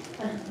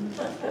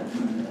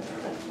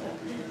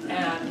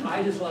 And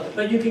I just love it.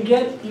 But you can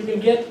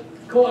get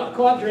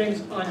Co-Op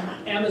Dreams on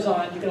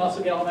Amazon. You can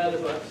also get all my other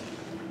books,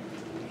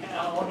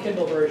 all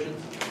Kindle versions.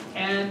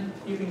 And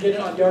you can get it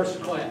on Your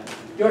Sequoia.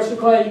 Your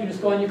Sequoia, you can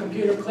just go on your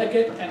computer, click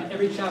it, and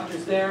every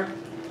chapter's there.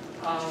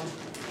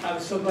 I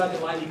was so glad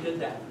that Lily did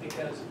that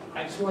because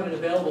I just want it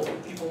available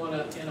if people want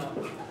to,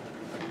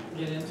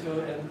 get into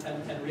it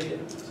and read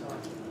it. So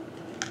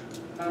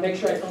I'll make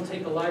sure I don't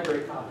take the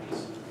library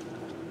copies.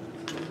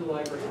 Use the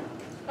library.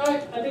 All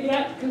right, I think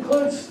that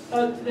concludes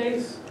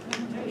today's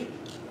presentation.